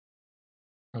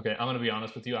 Okay, I'm going to be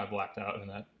honest with you, I blacked out in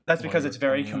that. That's because it's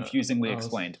very confusingly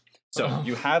explained. So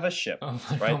you have a ship,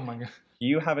 right? Oh my God.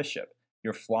 You have a ship.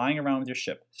 You're flying around with your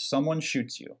ship. Someone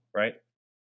shoots you, right?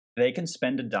 They can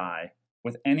spend a die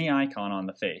with any icon on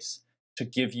the face to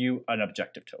give you an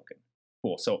objective token.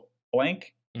 Cool. So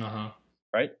blank,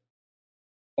 right?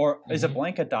 Or is a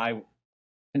blank a die?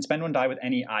 Can spend one die with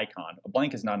any icon. A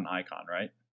blank is not an icon,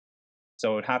 right?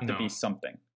 So it would have to be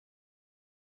something.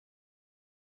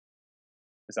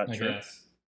 Is that true? Guess.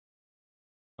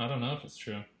 I don't know if it's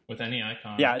true. With any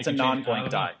icon. Yeah, it's a non-blank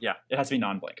die. Yeah, it has to be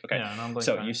non-blank. Okay. Yeah, non-blank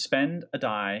so die. you spend a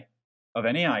die of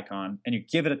any icon and you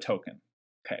give it a token.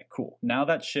 Okay, cool. Now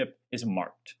that ship is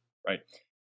marked, right?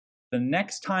 The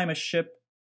next time a ship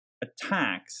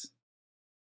attacks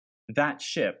that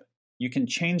ship, you can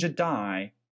change a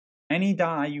die, any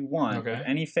die you want, with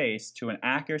any face, to an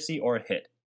accuracy or a hit.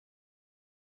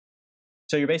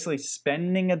 So you're basically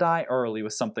spending a die early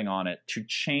with something on it to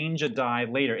change a die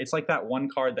later. It's like that one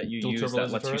card that you use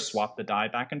that lets you swap the die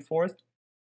back and forth.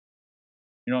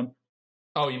 You know?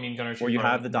 Oh, you mean Gunner Chief? Where you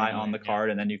have the die on the card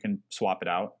and then you can swap it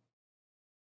out.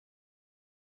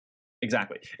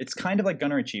 Exactly. It's kind of like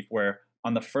Gunnery Chief, where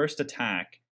on the first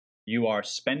attack, you are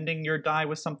spending your die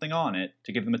with something on it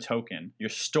to give them a token. You're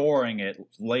storing it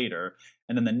later.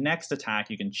 And then the next attack,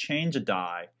 you can change a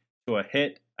die to a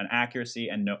hit, an accuracy,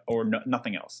 and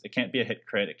nothing else. It can't be a hit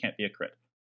crit. It can't be a crit.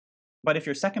 But if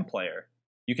you're second player,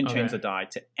 you can change the die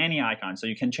to any icon. So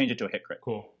you can change it to a hit crit.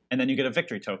 Cool. And then you get a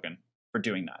victory token for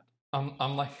doing that.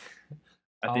 I'm like...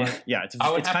 it's I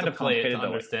would have kind to of play it to complicated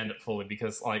understand it fully,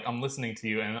 because like I'm listening to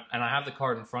you and I have the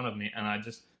card in front of me and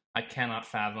I cannot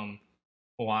fathom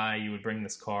why you would bring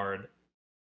this card.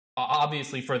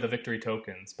 Obviously for the victory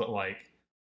tokens, but like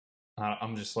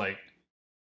I'm just like,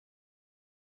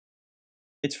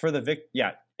 it's for the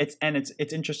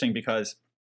it's interesting because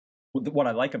what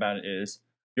I like about it is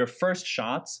your first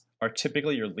shots are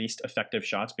typically your least effective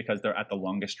shots because they're at the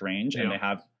longest range and they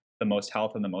have the most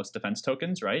health and the most defense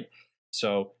tokens, right?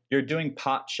 So you're doing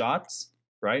pot shots,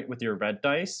 right, with your red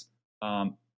dice.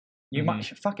 You might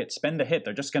spend a hit.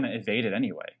 They're just going to evade it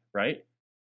anyway, right?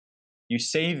 You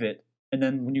save it, and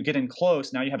then when you get in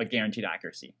close, now you have a guaranteed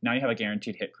accuracy. Now you have a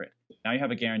guaranteed hit crit. Now you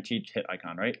have a guaranteed hit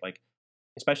icon, right? Like,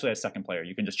 especially as second player,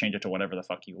 you can just change it to whatever the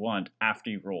fuck you want after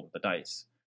you rolled the dice.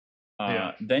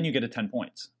 Then you get a 10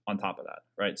 points on top of that,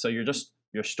 right? So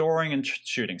you're storing and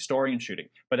shooting.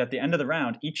 But at the end of the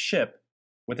round, each ship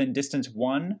within distance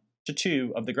 1 to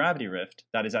 2 of the gravity rift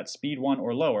that is at speed 1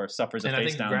 or lower suffers a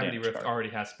face down damage. And I think gravity rift card. already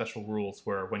has special rules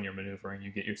where when you're maneuvering,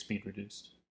 you get your speed reduced.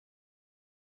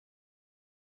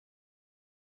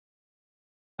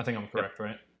 I think I'm correct,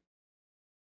 right?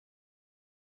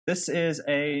 This is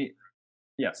a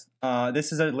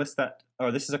this is a list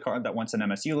this is a card that wants an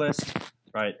MSU list,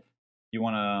 right? You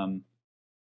want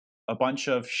a bunch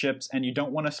of ships, and you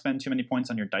don't want to spend too many points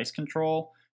on your dice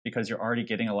control, because you're already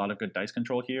getting a lot of good dice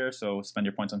control here, so spend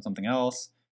your points on something else.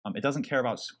 It doesn't care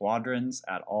about squadrons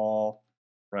at all,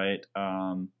 right?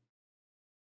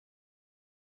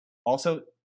 Also,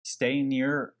 stay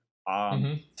near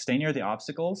the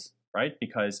obstacles, right?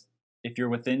 Because if you're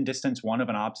within distance 1 of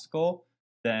an obstacle,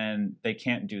 then they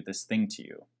can't do this thing to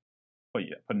you. Put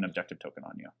an objective token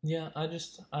on you. Yeah, I'm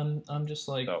just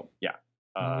like, so yeah.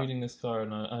 I'm reading this card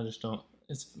and I just don't.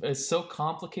 It's so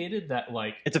complicated that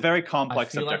like it's a very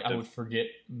complex objective. I feel like I would forget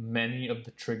many of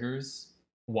the triggers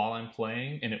while I'm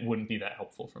playing, and it wouldn't be that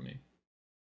helpful for me.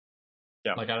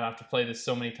 Yeah, like I'd have to play this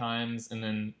so many times, and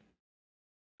then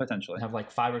potentially have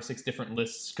like 5 or 6 different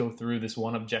lists go through this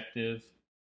one objective,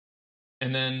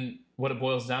 and then what it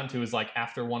boils down to is like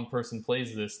after one person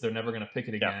plays this, they're never going to pick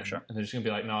it again, for sure. And they're just going to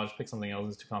be like, no, I'll just pick something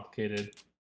else. It's too complicated.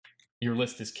 Your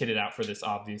list is kitted out for this,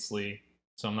 obviously.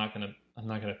 so I'm not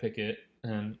gonna pick it.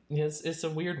 And yeah, it's a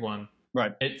weird one.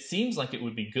 Right. It seems like it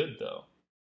would be good though.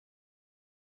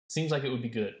 Seems like it would be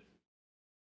good.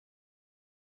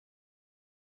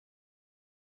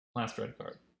 Last red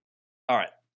card. All right.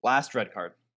 Last red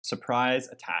card. Surprise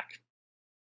attack.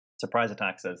 Surprise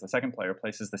attack says the second player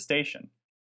places the station.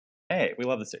 Hey, we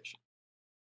love the station.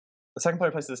 The second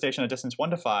player places the station at a distance 1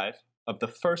 to 5 of the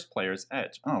first player's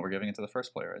edge. Oh, we're giving it to the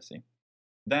first player, I see.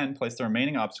 Then place the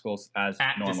remaining obstacles as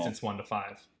At normal. distance 1 to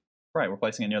 5. Right, we're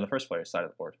placing it near the first player's side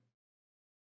of the board.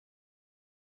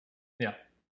 Yeah.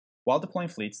 While deploying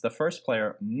fleets, the first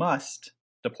player must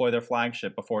deploy their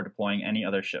flagship before deploying any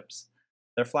other ships.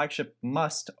 Their flagship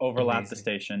must overlap the Amazing.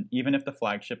 station, even if the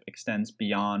flagship extends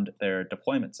beyond their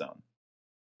deployment zone.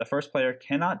 The first player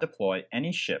cannot deploy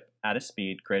any ship at a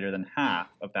speed greater than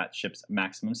half of that ship's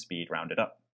maximum speed rounded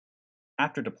up.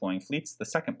 After deploying fleets, the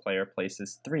second player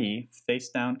places 3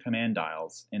 face-down command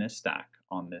dials in a stack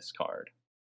on this card.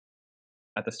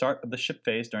 At the start of the ship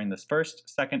phase during the first,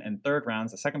 second, and third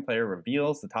rounds, the second player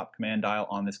reveals the top command dial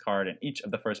on this card, and each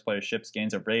of the first player's ships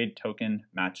gains a raid token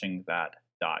matching that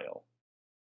dial.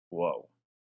 Whoa.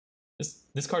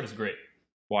 This card is great.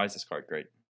 Why is this card great?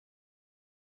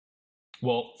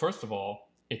 Well, first of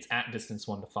all, it's at distance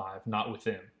 1 to 5, not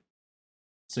within.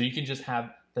 So you can just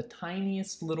have the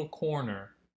tiniest little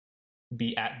corner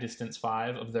be at distance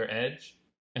 5 of their edge,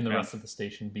 and the Yeah. rest of the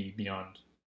station be beyond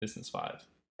distance 5.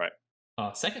 Right.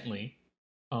 Secondly,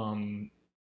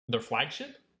 their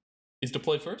flagship is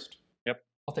deployed first. Yep.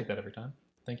 I'll take that every time.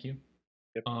 Thank you.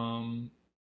 Yep.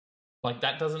 Like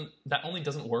that only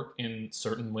doesn't work in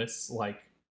certain lists, like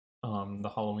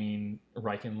the Halloween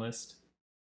Riken list,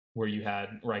 where you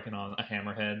had Riken on a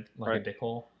hammerhead, like Right. a dick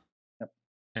hole. Yep.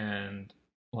 And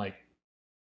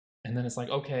then it's like,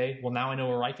 okay, well now I know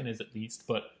where Riken is at least,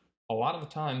 but a lot of the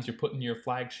times you're putting your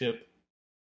flagship,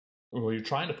 or you're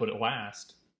trying to put it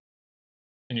last,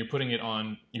 and you're putting it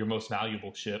on your most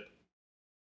valuable ship.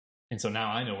 And so now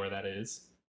I know where that is.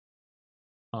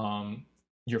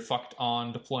 You're fucked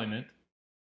on deployment,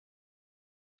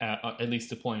 at least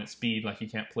deployment speed. Like you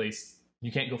can't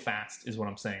go fast, is what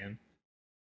I'm saying.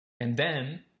 And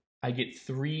then I get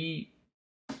 3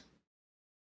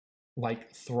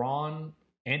 like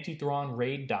anti-Thrawn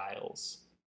raid dials,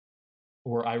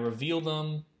 where I reveal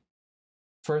them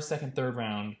first, second, third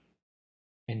round,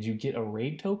 and you get a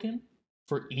raid token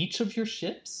for each of your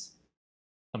ships.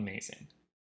 Amazing.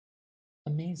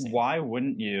 Why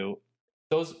wouldn't you?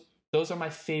 Those are my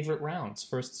favorite rounds,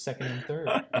 first, second, and third.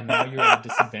 And now you're at a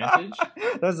disadvantage.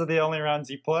 Those are the only rounds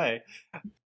you play.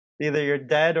 Either you're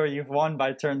dead or you've won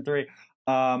by turn 3.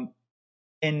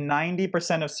 In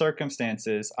 90% of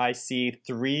circumstances, I see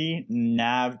 3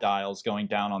 nav dials going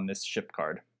down on this ship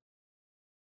card.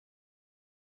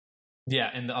 Yeah,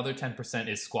 and the other 10%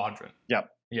 is squadron. Yep.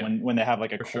 Yeah. When they have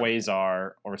like a For sure.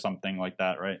 quasar or something like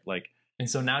that, right? Like, And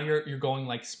so now you're going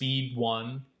like speed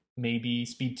 1, maybe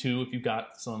speed 2 if you've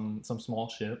got some small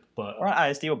ship, but or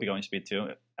ISD will be going speed 2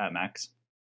 at max.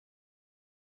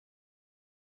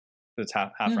 So it's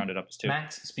half Yeah. rounded up as 2.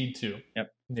 max speed 2.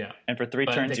 Yep. Yeah. And for 3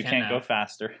 But turns, they you can't can't go nav.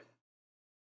 faster.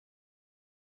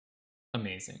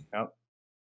 Amazing. Yep.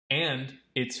 And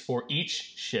it's for each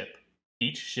ship.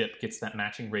 Each ship gets that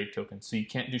matching raid token. So you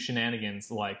can't do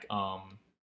shenanigans like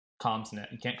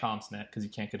CommsNet. You can't CommsNet because you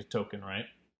can't get a token, right?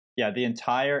 Yeah, the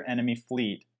entire enemy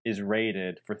fleet is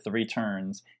rated for 3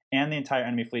 turns, and the entire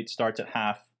enemy fleet starts at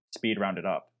half speed rounded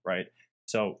up, right?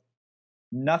 So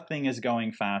nothing is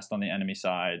going fast on the enemy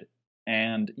side,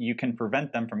 and you can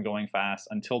prevent them from going fast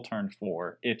until turn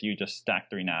 4 if you just stack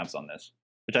 3 navs on this,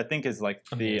 which I think is like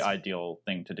the Amazing. ideal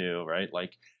thing to do, right?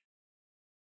 Like,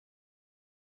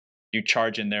 you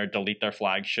charge in there, delete their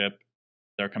flagship,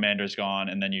 their commander's gone,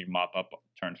 and then you mop up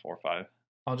turn 4 or 5.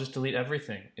 I'll just delete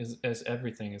everything as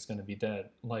everything is going to be dead.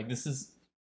 Like this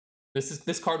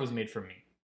card was made for me.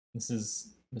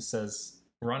 This says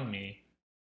run me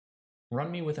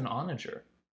with an onager.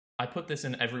 I put this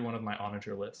in every one of my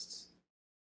onager lists.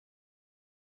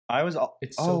 I was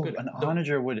It's so oh, good. an The-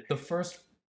 onager would. The first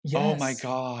Oh my yes.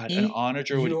 god, an Eat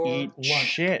onager would your eat lunch.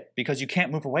 shit because you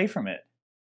can't move away from it.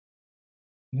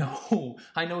 No,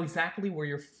 I know exactly where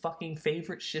your fucking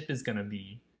favorite ship is going to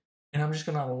be. And I'm just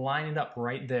going to line it up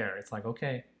right there. It's like,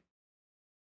 okay,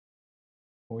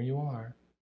 where you are.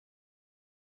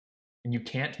 And you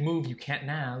can't move, you can't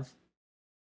nav.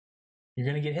 You're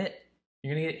going to get hit.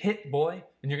 You're going to get hit, boy.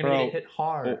 And you're going to Bro, get hit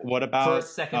hard. What about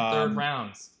First, second, third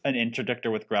rounds. an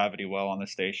interdictor with gravity well on the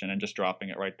station and just dropping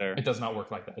it right there? It does not work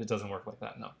like that. It doesn't work like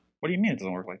that, no. What do you mean it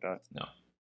doesn't work like that? No.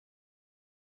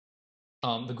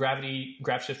 The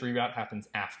grav shift reroute happens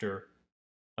after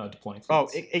deploying Oh,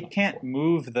 fleets, it not can't before.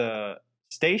 move the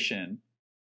station,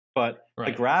 but the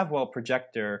Right. Gravwell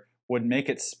projector would make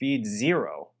its speed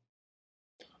 0.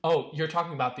 Oh, you're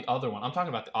talking about the other one. I'm talking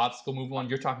about the obstacle move one.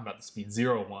 You're talking about the speed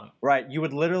 0 one. Right, you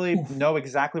would literally Oof. know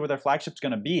exactly where their flagship's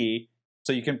going to be,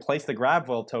 so you can place the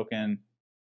Gravwell token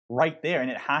right there,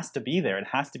 and it has to be there. It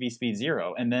has to be speed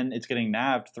 0, and then it's getting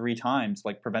navved 3 times,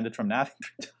 like prevented from nabbing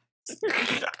 3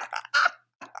 times.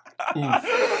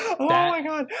 Oh my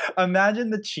god! Imagine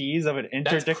the cheese of an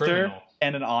That's interdictor criminal.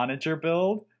 and an onager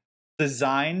build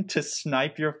designed to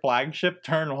snipe your flagship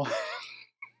turn 1.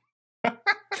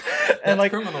 That's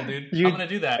like criminal, dude. you- I'm gonna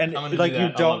do that. and I'm gonna like do you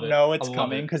that. I love don't it. know it's I love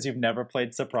coming it. because you've never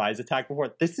played surprise attack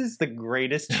before. This is the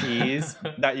greatest cheese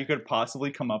that you could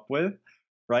possibly come up with,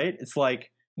 right? It's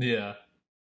like Yeah.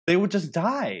 they would just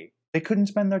die. They couldn't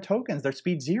spend their tokens. Their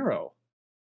speed 0.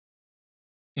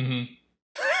 Mm-hmm.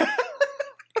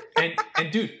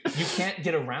 And dude, you can't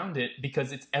get around it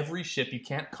because it's every ship. You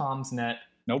can't comms net.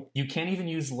 Nope. You can't even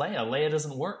use Leia. Leia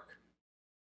doesn't work.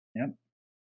 Yep.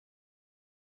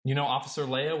 You know Officer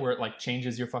Leia, where it like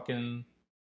changes your fucking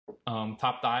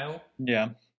top dial? Yeah.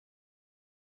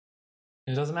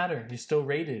 It doesn't matter. You're still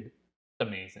rated.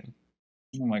 Amazing.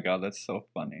 Oh my god, that's so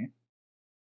funny.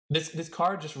 This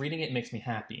card, just reading it makes me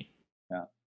happy. Of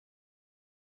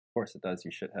course it does,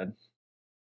 you shithead.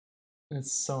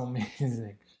 It's so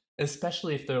amazing.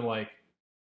 Especially if they're like,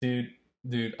 dude,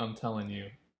 I'm telling you,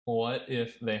 what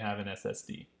if they have an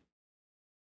SSD?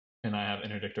 And I have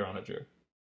Interdictor Onager.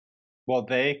 Well,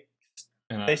 they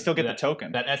And still get the that-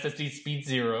 token. That SSD speed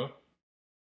 0.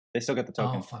 They still get the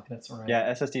token. Oh, fuck, that's right.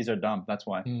 Yeah, SSDs are dumb. That's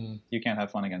why. Mm, You can't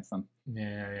have fun against them.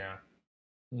 yeah.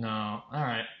 No. All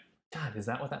right. God, is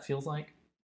that what that feels like?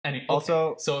 Okay.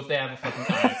 Also- so if they have a fucking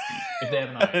ISD. If they have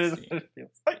an That is ISD. what it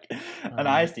feels like. An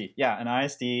Alright. ISD. Yeah, an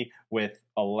ISD with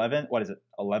 11,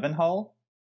 11 hull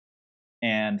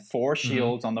and 4 Mm-hmm.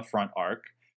 shields on the front arc.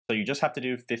 So you just have to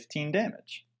do 15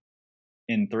 damage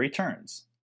in 3 turns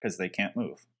because they can't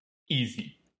move.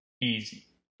 Easy.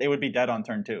 They would be dead on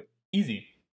turn 2. Easy.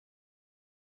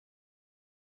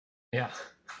 Yeah.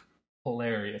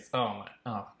 Hilarious. Oh my.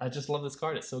 Oh, I just love this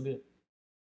card. It's so good.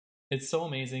 It's so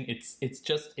amazing.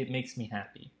 It makes me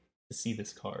happy to see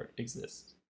this card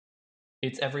exist.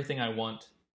 It's everything I want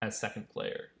as second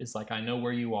player. It's like, I know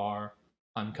where you are.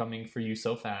 I'm coming for you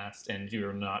so fast, and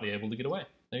you're not able to get away.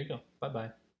 There you go.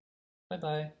 Bye-bye.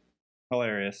 Bye-bye.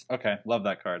 Hilarious. Okay, love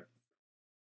that card.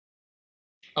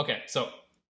 Okay, so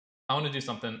I want to do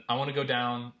something. I want to go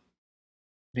down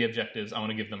the objectives. I want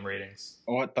to give them ratings.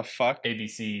 What the fuck? A, B,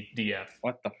 C, D, F.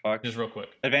 What the fuck? Just real quick.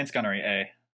 Advanced Gunnery, A.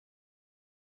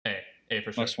 A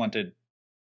for sure. Most Wanted,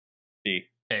 B.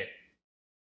 A.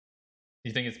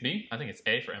 You think it's B? I think it's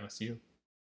A for MSU.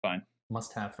 Fine.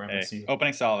 Must have for A. MSU.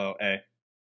 Opening Salvo, A.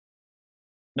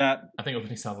 Nah, I think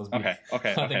opening salvo is B.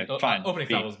 okay, I think fine. Opening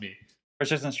B. salvo is B.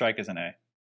 Persistent Strike is an A.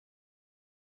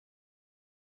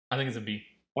 I think it's a B.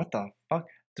 What the fuck?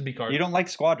 It's a B card. You don't like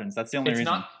squadrons. That's the only It's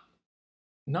reason. not.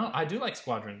 No, I do like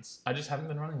squadrons. I just haven't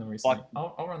been running them recently.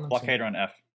 I'll run them. Blockade soon. Run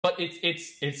F. But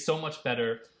it's so much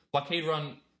better. Blockade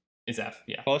Run is F.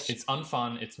 Yeah. Close- It's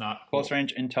unfun. It's not Close cool.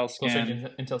 range Intel Close Scan. range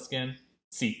intel scan.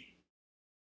 C.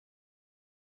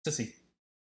 It's a C.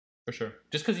 For sure.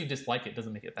 Just because you dislike it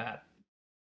doesn't make it bad.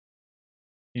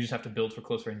 You just have to build for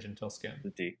close range intel scan. The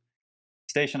D.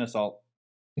 Station Assault.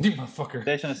 You motherfucker.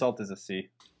 Station Assault is a C.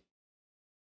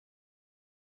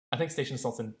 I think Station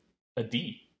Assault's a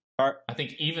D. Tar- I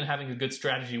think even having a good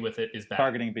strategy with it is bad.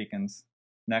 Targeting Beacons.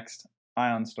 Next.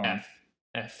 Ion Storm. F.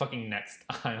 F. Fucking next.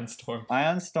 Ion Storm.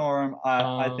 Ion Storm,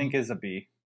 I Um, think, is a B.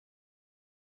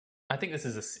 I think this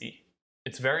is a C.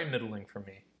 It's very middling for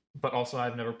me. But also,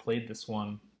 I've never played this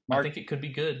one. I Mark- think it could be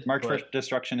good. Marked for but,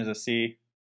 Destruction is a C.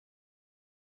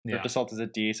 yeah. Drift Assault is a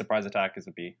D. Surprise Attack is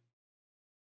a B.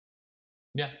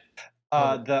 Yeah.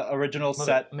 Love it. The original Love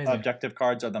set it. Amazing. objective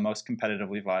cards are the most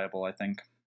competitively viable, I think.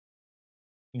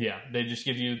 Yeah. They just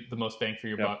give you the most bang for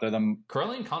your Yep, buck. they're the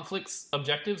Corellian Conflict's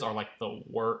objectives are like the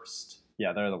worst.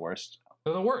 they're the worst.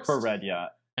 They're the worst. For red, yeah.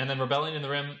 And then Rebellion in the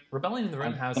Rim. Rebellion in the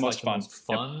Rim has the most like fun. the most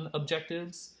fun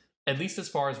objectives, at least as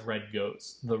far as red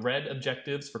goes. The red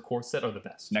objectives for core set are the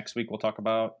best. Next week we'll talk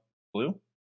about blue.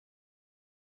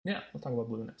 Yeah, we'll talk about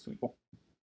blue next week. All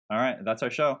right, that's our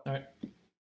show. All right.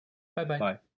 Bye-bye.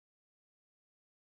 Bye.